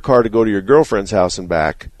use your car to go to your girlfriend's house and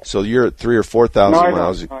back, so you're at 3,000 or 4,000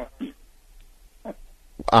 miles.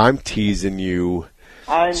 I'm teasing you.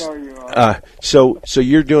 I know you are. So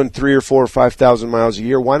you're doing 3,000 or 4,000 or 5,000 miles a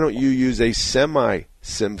year. Why don't you use a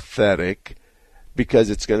semi-synthetic, because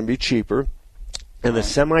it's going to be cheaper, and the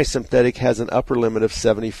semi-synthetic has an upper limit of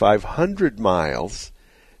 7,500 miles.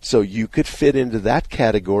 So you could fit into that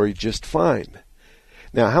category just fine.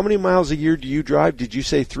 Now, how many miles a year do you drive? Did you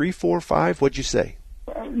say 3, 4, 5? What'd you say?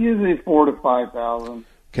 Usually 4,000 to 5,000.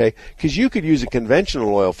 Okay, because you could use a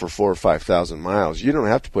conventional oil for 4,000 or 5,000 miles. You don't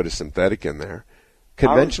have to put a synthetic in there.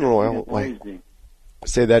 Conventional oil. Lazy.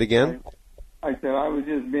 Say that again? I said I was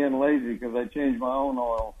just being lazy because I changed my own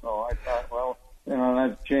oil. So I thought, well, I don't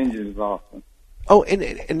have to change it as often. Oh,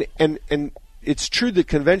 and it's true that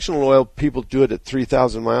conventional oil, people do it at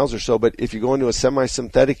 3,000 miles or so, but if you go into a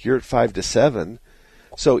semi-synthetic, you're at 5 to 7.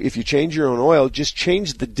 So if you change your own oil, just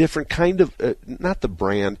change the different kind of, not the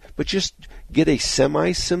brand, but just get a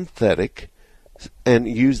semi-synthetic and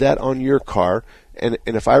use that on your car. And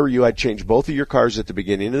if I were you, I'd change both of your cars at the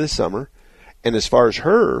beginning of the summer. And as far as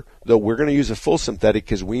her, though, we're going to use a full synthetic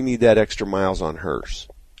because we need that extra miles on hers.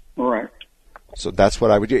 Right. So that's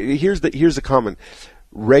what I would do. Here's the common.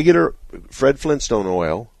 Regular Fred Flintstone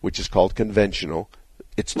oil, which is called conventional,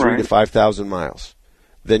 it's 3,000 to 5,000 miles.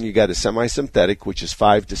 Then you got a semi-synthetic, which is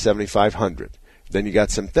 $5,000 to $7,500. Then you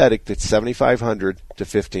got synthetic that's $7,500 to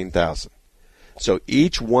 $15,000. So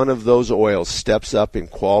each one of those oils steps up in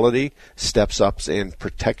quality, steps up in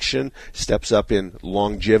protection, steps up in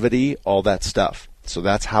longevity, all that stuff. So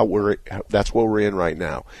that's what we're in right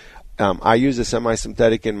now. I use a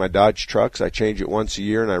semi-synthetic in my Dodge trucks. I change it once a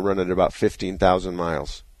year, and I run it about 15,000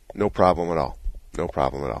 miles. No problem at all. No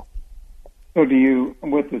problem at all. So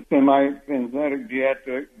with the semi-synthetic, do you have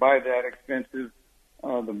to buy that expensive,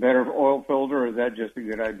 the better oil filter, or is that just a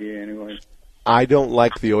good idea anyway? I don't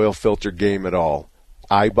like the oil filter game at all.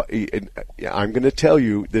 I'm going to tell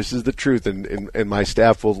you, this is the truth, and my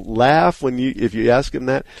staff will laugh if you ask them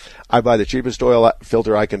that. I buy the cheapest oil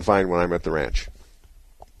filter I can find when I'm at the ranch.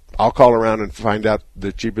 I'll call around and find out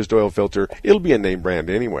the cheapest oil filter. It'll be a name brand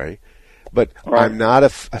anyway. But right. I'm not a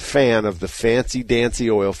fan of the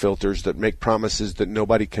fancy-dancy oil filters that make promises that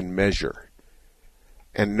nobody can measure.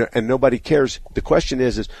 And nobody cares. The question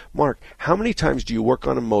is, Mark, how many times do you work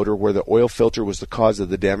on a motor where the oil filter was the cause of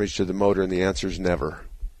the damage to the motor? And the answer is never.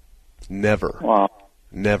 Never. Wow.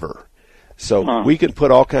 Never. So we can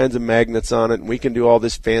put all kinds of magnets on it, and we can do all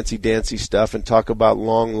this fancy-dancy stuff and talk about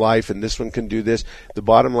long life, and this one can do this. The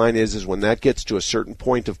bottom line is when that gets to a certain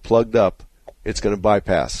point of plugged up, it's going to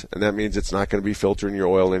bypass, and that means it's not going to be filtering your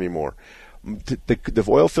oil anymore. The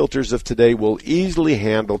oil filters of today will easily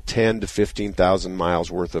handle 10 to 15,000 miles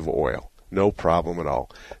worth of oil. No problem at all.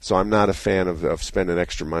 So I'm not a fan of spending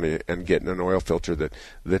extra money and getting an oil filter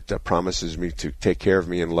that promises me to take care of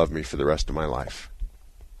me and love me for the rest of my life.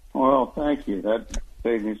 Well, thank you. That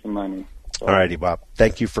saved me some money. So. All righty, Bob.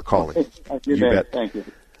 Thank you for calling. You bet. Thank you.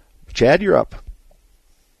 Chad, you're up.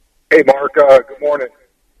 Hey, Mark. Good morning.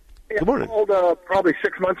 Good morning. I called probably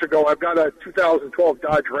 6 months ago. I've got a 2012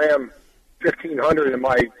 Dodge Ram 1500, and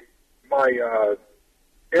my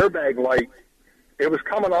airbag light, it was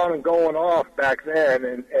coming on and going off back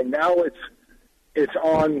then, and now it's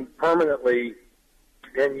on permanently.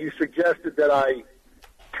 And you suggested that I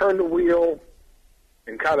turn the wheel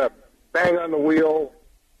and kind of bang on the wheel,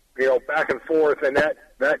 back and forth, and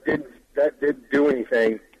that didn't do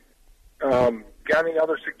anything. Got any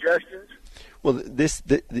other suggestions? Well,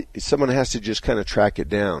 someone has to just kind of track it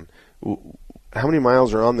down. How many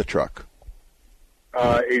miles are on the truck?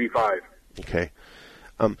 85. Okay.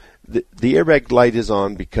 The airbag light is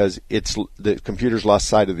on because the computer's lost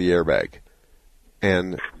sight of the airbag,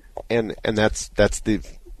 and that's the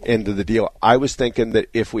end of the deal. I was thinking that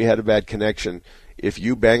if we had a bad connection, if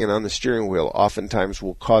you bang it on the steering wheel, oftentimes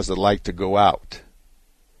will cause the light to go out.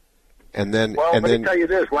 And then, let me tell you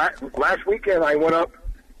this: last weekend I went up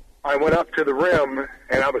to the rim,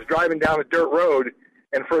 and I was driving down a dirt road,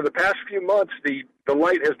 and for the past few months, the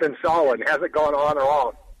light has been solid, hasn't gone on or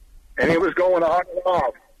off, and it was going on and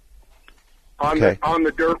off on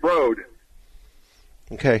the dirt road.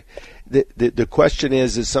 Okay. The question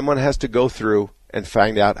is someone has to go through and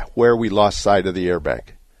find out where we lost sight of the airbag.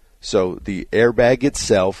 So the airbag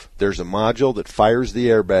itself, there's a module that fires the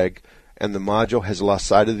airbag, and the module has lost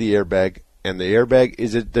sight of the airbag. And the airbag,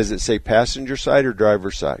 does it say passenger side or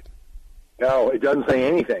driver side? No, it doesn't say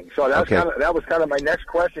anything. So that was kind of my next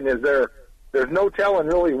question. Is there's no telling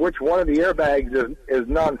really which one of the airbags is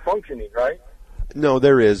non-functioning, right? No,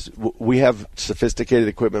 there is. We have sophisticated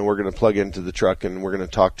equipment we're going to plug into the truck, and we're going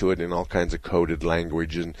to talk to it in all kinds of coded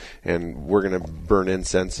language, and we're going to burn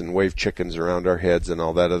incense and wave chickens around our heads and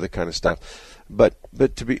all that other kind of stuff. But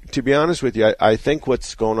to be honest with you, I think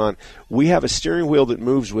what's going on, we have a steering wheel that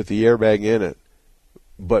moves with the airbag in it,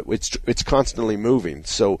 but it's constantly moving.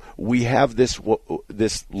 So we have this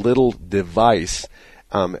little device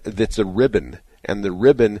that's a ribbon, and the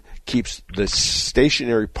ribbon keeps the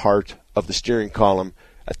stationary part of the steering column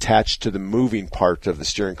attached to the moving part of the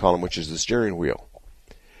steering column, which is the steering wheel.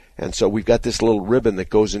 And so we've got this little ribbon that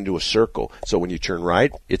goes into a circle. So when you turn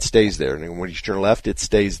right, it stays there, and when you turn left, it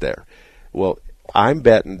stays there. Well, I'm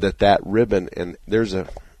betting that ribbon, and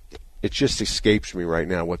it just escapes me right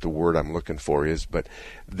now what the word I'm looking for is, but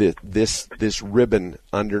this ribbon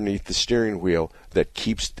underneath the steering wheel that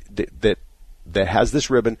keeps that has this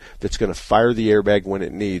ribbon that's going to fire the airbag when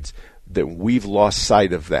it needs, that we've lost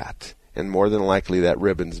sight of that, and more than likely that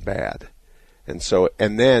ribbon's bad. And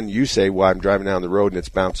then you say, well, I'm driving down the road and it's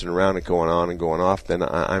bouncing around and going on and going off, then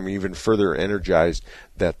I'm even further energized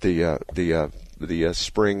that the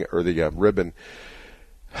spring or the ribbon,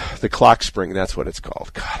 the clock spring, that's what it's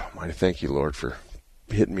called. God almighty, thank you, Lord, for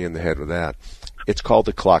hitting me in the head with that. It's called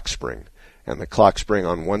the clock spring. And the clock spring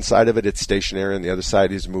on one side of it, it's stationary, and the other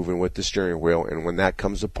side is moving with the steering wheel. And when that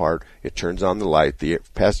comes apart, it turns on the light. The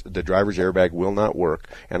driver's airbag will not work,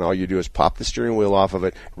 and all you do is pop the steering wheel off of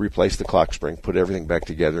it, replace the clock spring, put everything back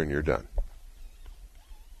together, and you're done.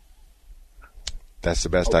 That's the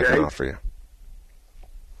best I can offer you.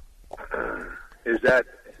 Is that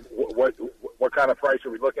what kind of price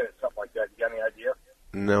are we looking at? Something like that? You got any idea?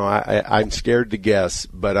 No, I'm scared to guess,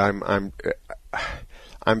 but I'm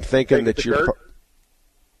thinking that you're.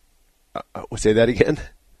 Say that again.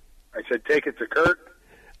 I said, take it to Kurt.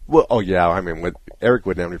 Well, oh yeah, I mean, Eric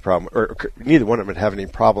wouldn't have any problem, or neither one of them would have any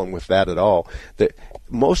problem with that at all. That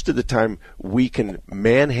most of the time we can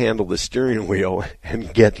manhandle the steering wheel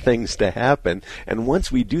and get things to happen, and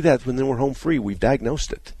once we do that, when then we're home free, we've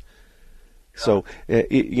diagnosed it. So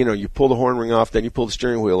you pull the horn ring off, then you pull the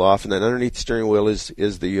steering wheel off, and then underneath the steering wheel is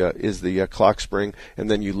the clock spring,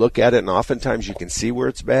 and then you look at it, and oftentimes you can see where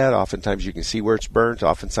it's bad, oftentimes you can see where it's burnt,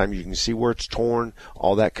 oftentimes you can see where it's torn,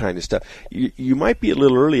 all that kind of stuff. You might be a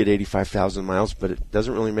little early at 85,000 miles, but it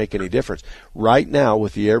doesn't really make any difference. Right now,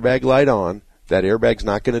 with the airbag light on, that airbag's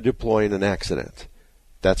not going to deploy in an accident.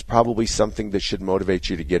 That's probably something that should motivate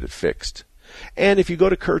you to get it fixed. And if you go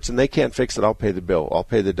to Kurt's and they can't fix it, I'll pay the bill. I'll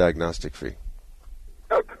pay the diagnostic fee.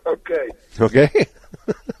 Okay. Okay?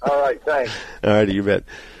 All right, thanks. All right, you bet.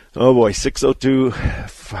 Oh, boy,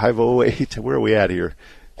 602-508. Where are we at here?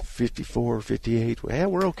 54, 58. Yeah,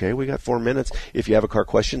 we're okay. We got 4 minutes. If you have a car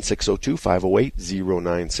question,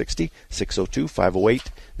 602-508-0960.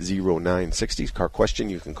 602-508-0960. Car question,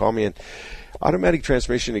 you can call me in. Automatic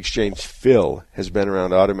Transmission Exchange, Phil, has been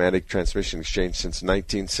around Automatic Transmission Exchange since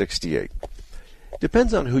 1968.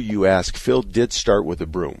 Depends on who you ask. Phil did start with a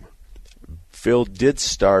broom. Phil did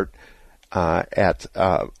start at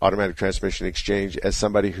Automatic Transmission Exchange as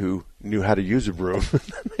somebody who knew how to use a broom.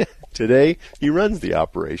 Today, he runs the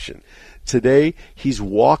operation. Today, he's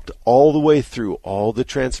walked all the way through all the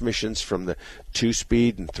transmissions from the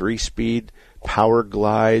 2-speed and 3-speed power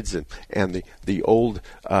glides and the old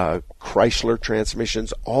Chrysler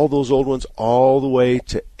transmissions, all those old ones, all the way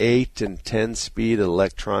to 8 and 10-speed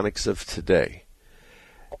electronics of today.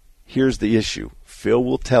 Here's the issue. Phil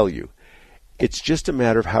will tell you, it's just a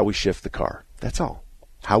matter of how we shift the car. That's all.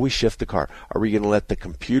 How we shift the car. Are we going to let the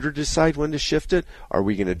computer decide when to shift it? Are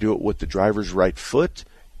we going to do it with the driver's right foot?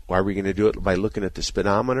 Or are we going to do it by looking at the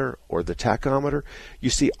speedometer or the tachometer?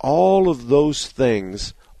 You see, all of those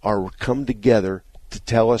things are come together to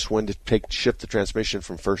tell us when to shift the transmission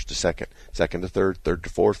from first to second, second to third, third to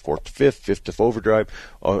fourth, fourth to fifth, fifth to overdrive,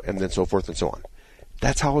 and then so forth and so on.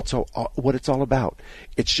 That's how what it's all about.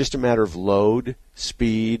 It's just a matter of load,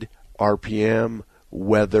 speed, RPM,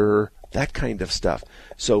 weather, that kind of stuff.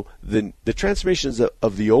 So the transmissions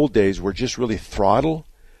of the old days were just really throttle.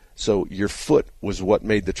 So your foot was what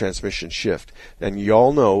made the transmission shift. And you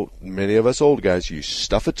all know, many of us old guys, you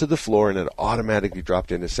stuff it to the floor and it automatically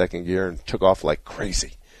dropped into second gear and took off like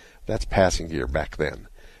crazy. That's passing gear back then.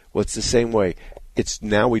 Well, it's the same way. It's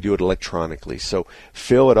now we do it electronically. So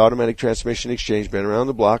Phil at Automatic Transmission Exchange, been around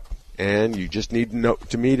the block, and you just need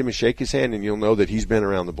to meet him and shake his hand, and you'll know that he's been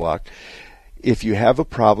around the block. If you have a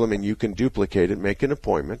problem and you can duplicate it, make an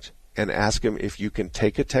appointment and ask him if you can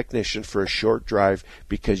take a technician for a short drive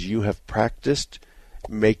because you have practiced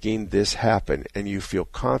making this happen and you feel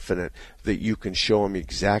confident that you can show him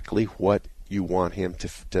exactly what you want him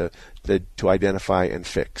to identify and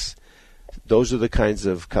fix. Those are the kinds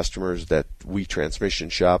of customers that we transmission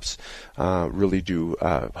shops really do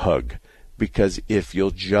hug. Because if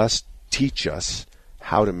you'll just teach us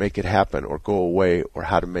how to make it happen or go away or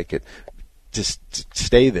how to make it just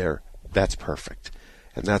stay there, that's perfect.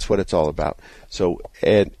 And that's what it's all about. So,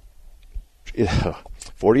 40th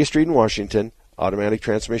Street in Washington, Automatic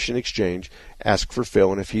Transmission Exchange, ask for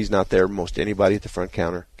Phil, and if he's not there, most anybody at the front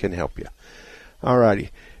counter can help you. All righty.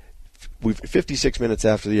 We've 56 minutes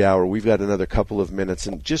after the hour. We've got another couple of minutes,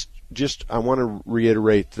 and just I want to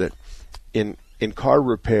reiterate that in car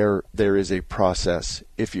repair, there is a process.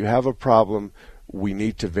 If you have a problem, we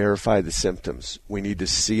need to verify the symptoms. We need to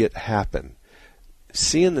see it happen.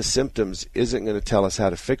 Seeing the symptoms isn't going to tell us how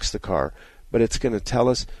to fix the car, but it's going to tell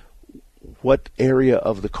us what area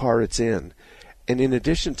of the car it's in. And in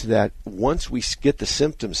addition to that, once we get the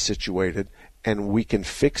symptoms situated and we can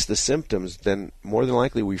fix the symptoms, then more than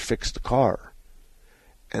likely we fix the car.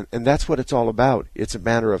 And that's what it's all about. It's a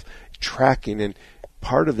matter of tracking, and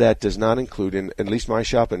part of that does not include, in at least my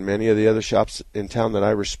shop and many of the other shops in town that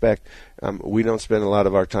I respect, we don't spend a lot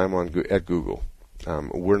of our time at Google.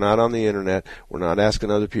 We're not on the internet. We're not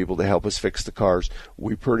asking other people to help us fix the cars.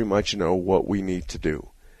 We pretty much know what we need to do.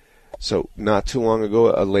 So not too long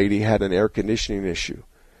ago, a lady had an air conditioning issue.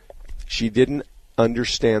 She didn't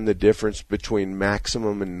understand the difference between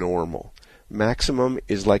maximum and normal. Maximum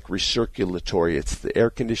is like recirculatory. It's the air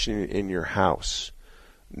conditioning in your house.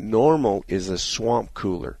 Normal is a swamp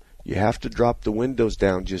cooler. You have to drop the windows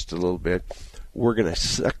down just a little bit. We're going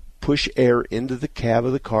to push air into the cab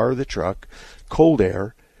of the car or the truck, cold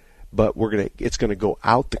air, but it's going to go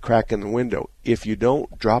out the crack in the window. If you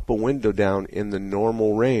don't drop a window down in the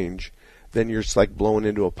normal range, then you're just like blowing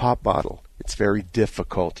into a pop bottle. It's very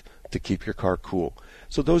difficult to keep your car cool.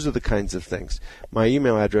 So those are the kinds of things. My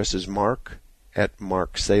email address is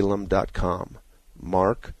mark@marksalem.com.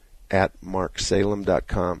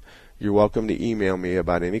 mark@marksalem.com. You're welcome to email me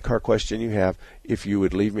about any car question you have. If you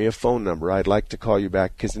would leave me a phone number, I'd like to call you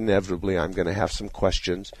back because inevitably I'm going to have some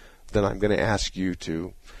questions that I'm going to ask you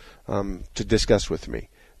to discuss with me.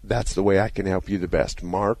 That's the way I can help you the best.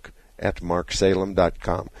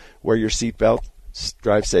 mark@marksalem.com. Wear your seatbelt.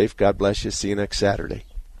 Drive safe. God bless you. See you next Saturday.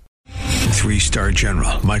 3-star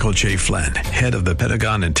General Michael J. Flynn, head of the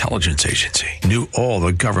Pentagon Intelligence Agency, knew all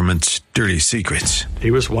the government's dirty secrets.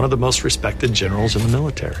 He was one of the most respected generals in the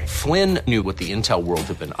military. Flynn knew what the intel world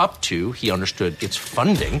had been up to. He understood its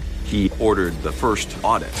funding. He ordered the first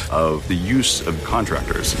audit of the use of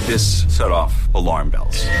contractors. This set off alarm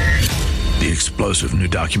bells. The explosive new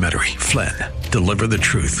documentary, Flynn, Deliver the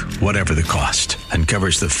Truth, Whatever the Cost,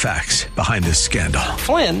 uncovers the facts behind this scandal.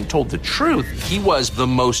 Flynn told the truth. He was the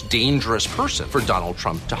most dangerous person for Donald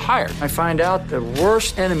Trump to hire. I find out the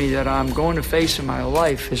worst enemy that I'm going to face in my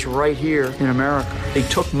life is right here in America. They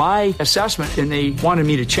took my assessment and they wanted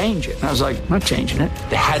me to change it. And I was like, I'm not changing it.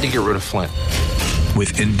 They had to get rid of Flynn.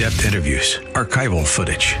 With in-depth interviews, archival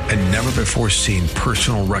footage, and never-before-seen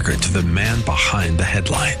personal records of the man behind the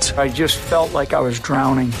headlines. I just felt like I was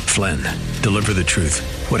drowning. Flynn, Deliver the Truth,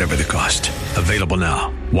 Whatever the Cost. Available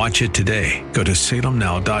now. Watch it today. Go to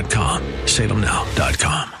salemnow.com.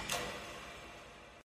 salemnow.com.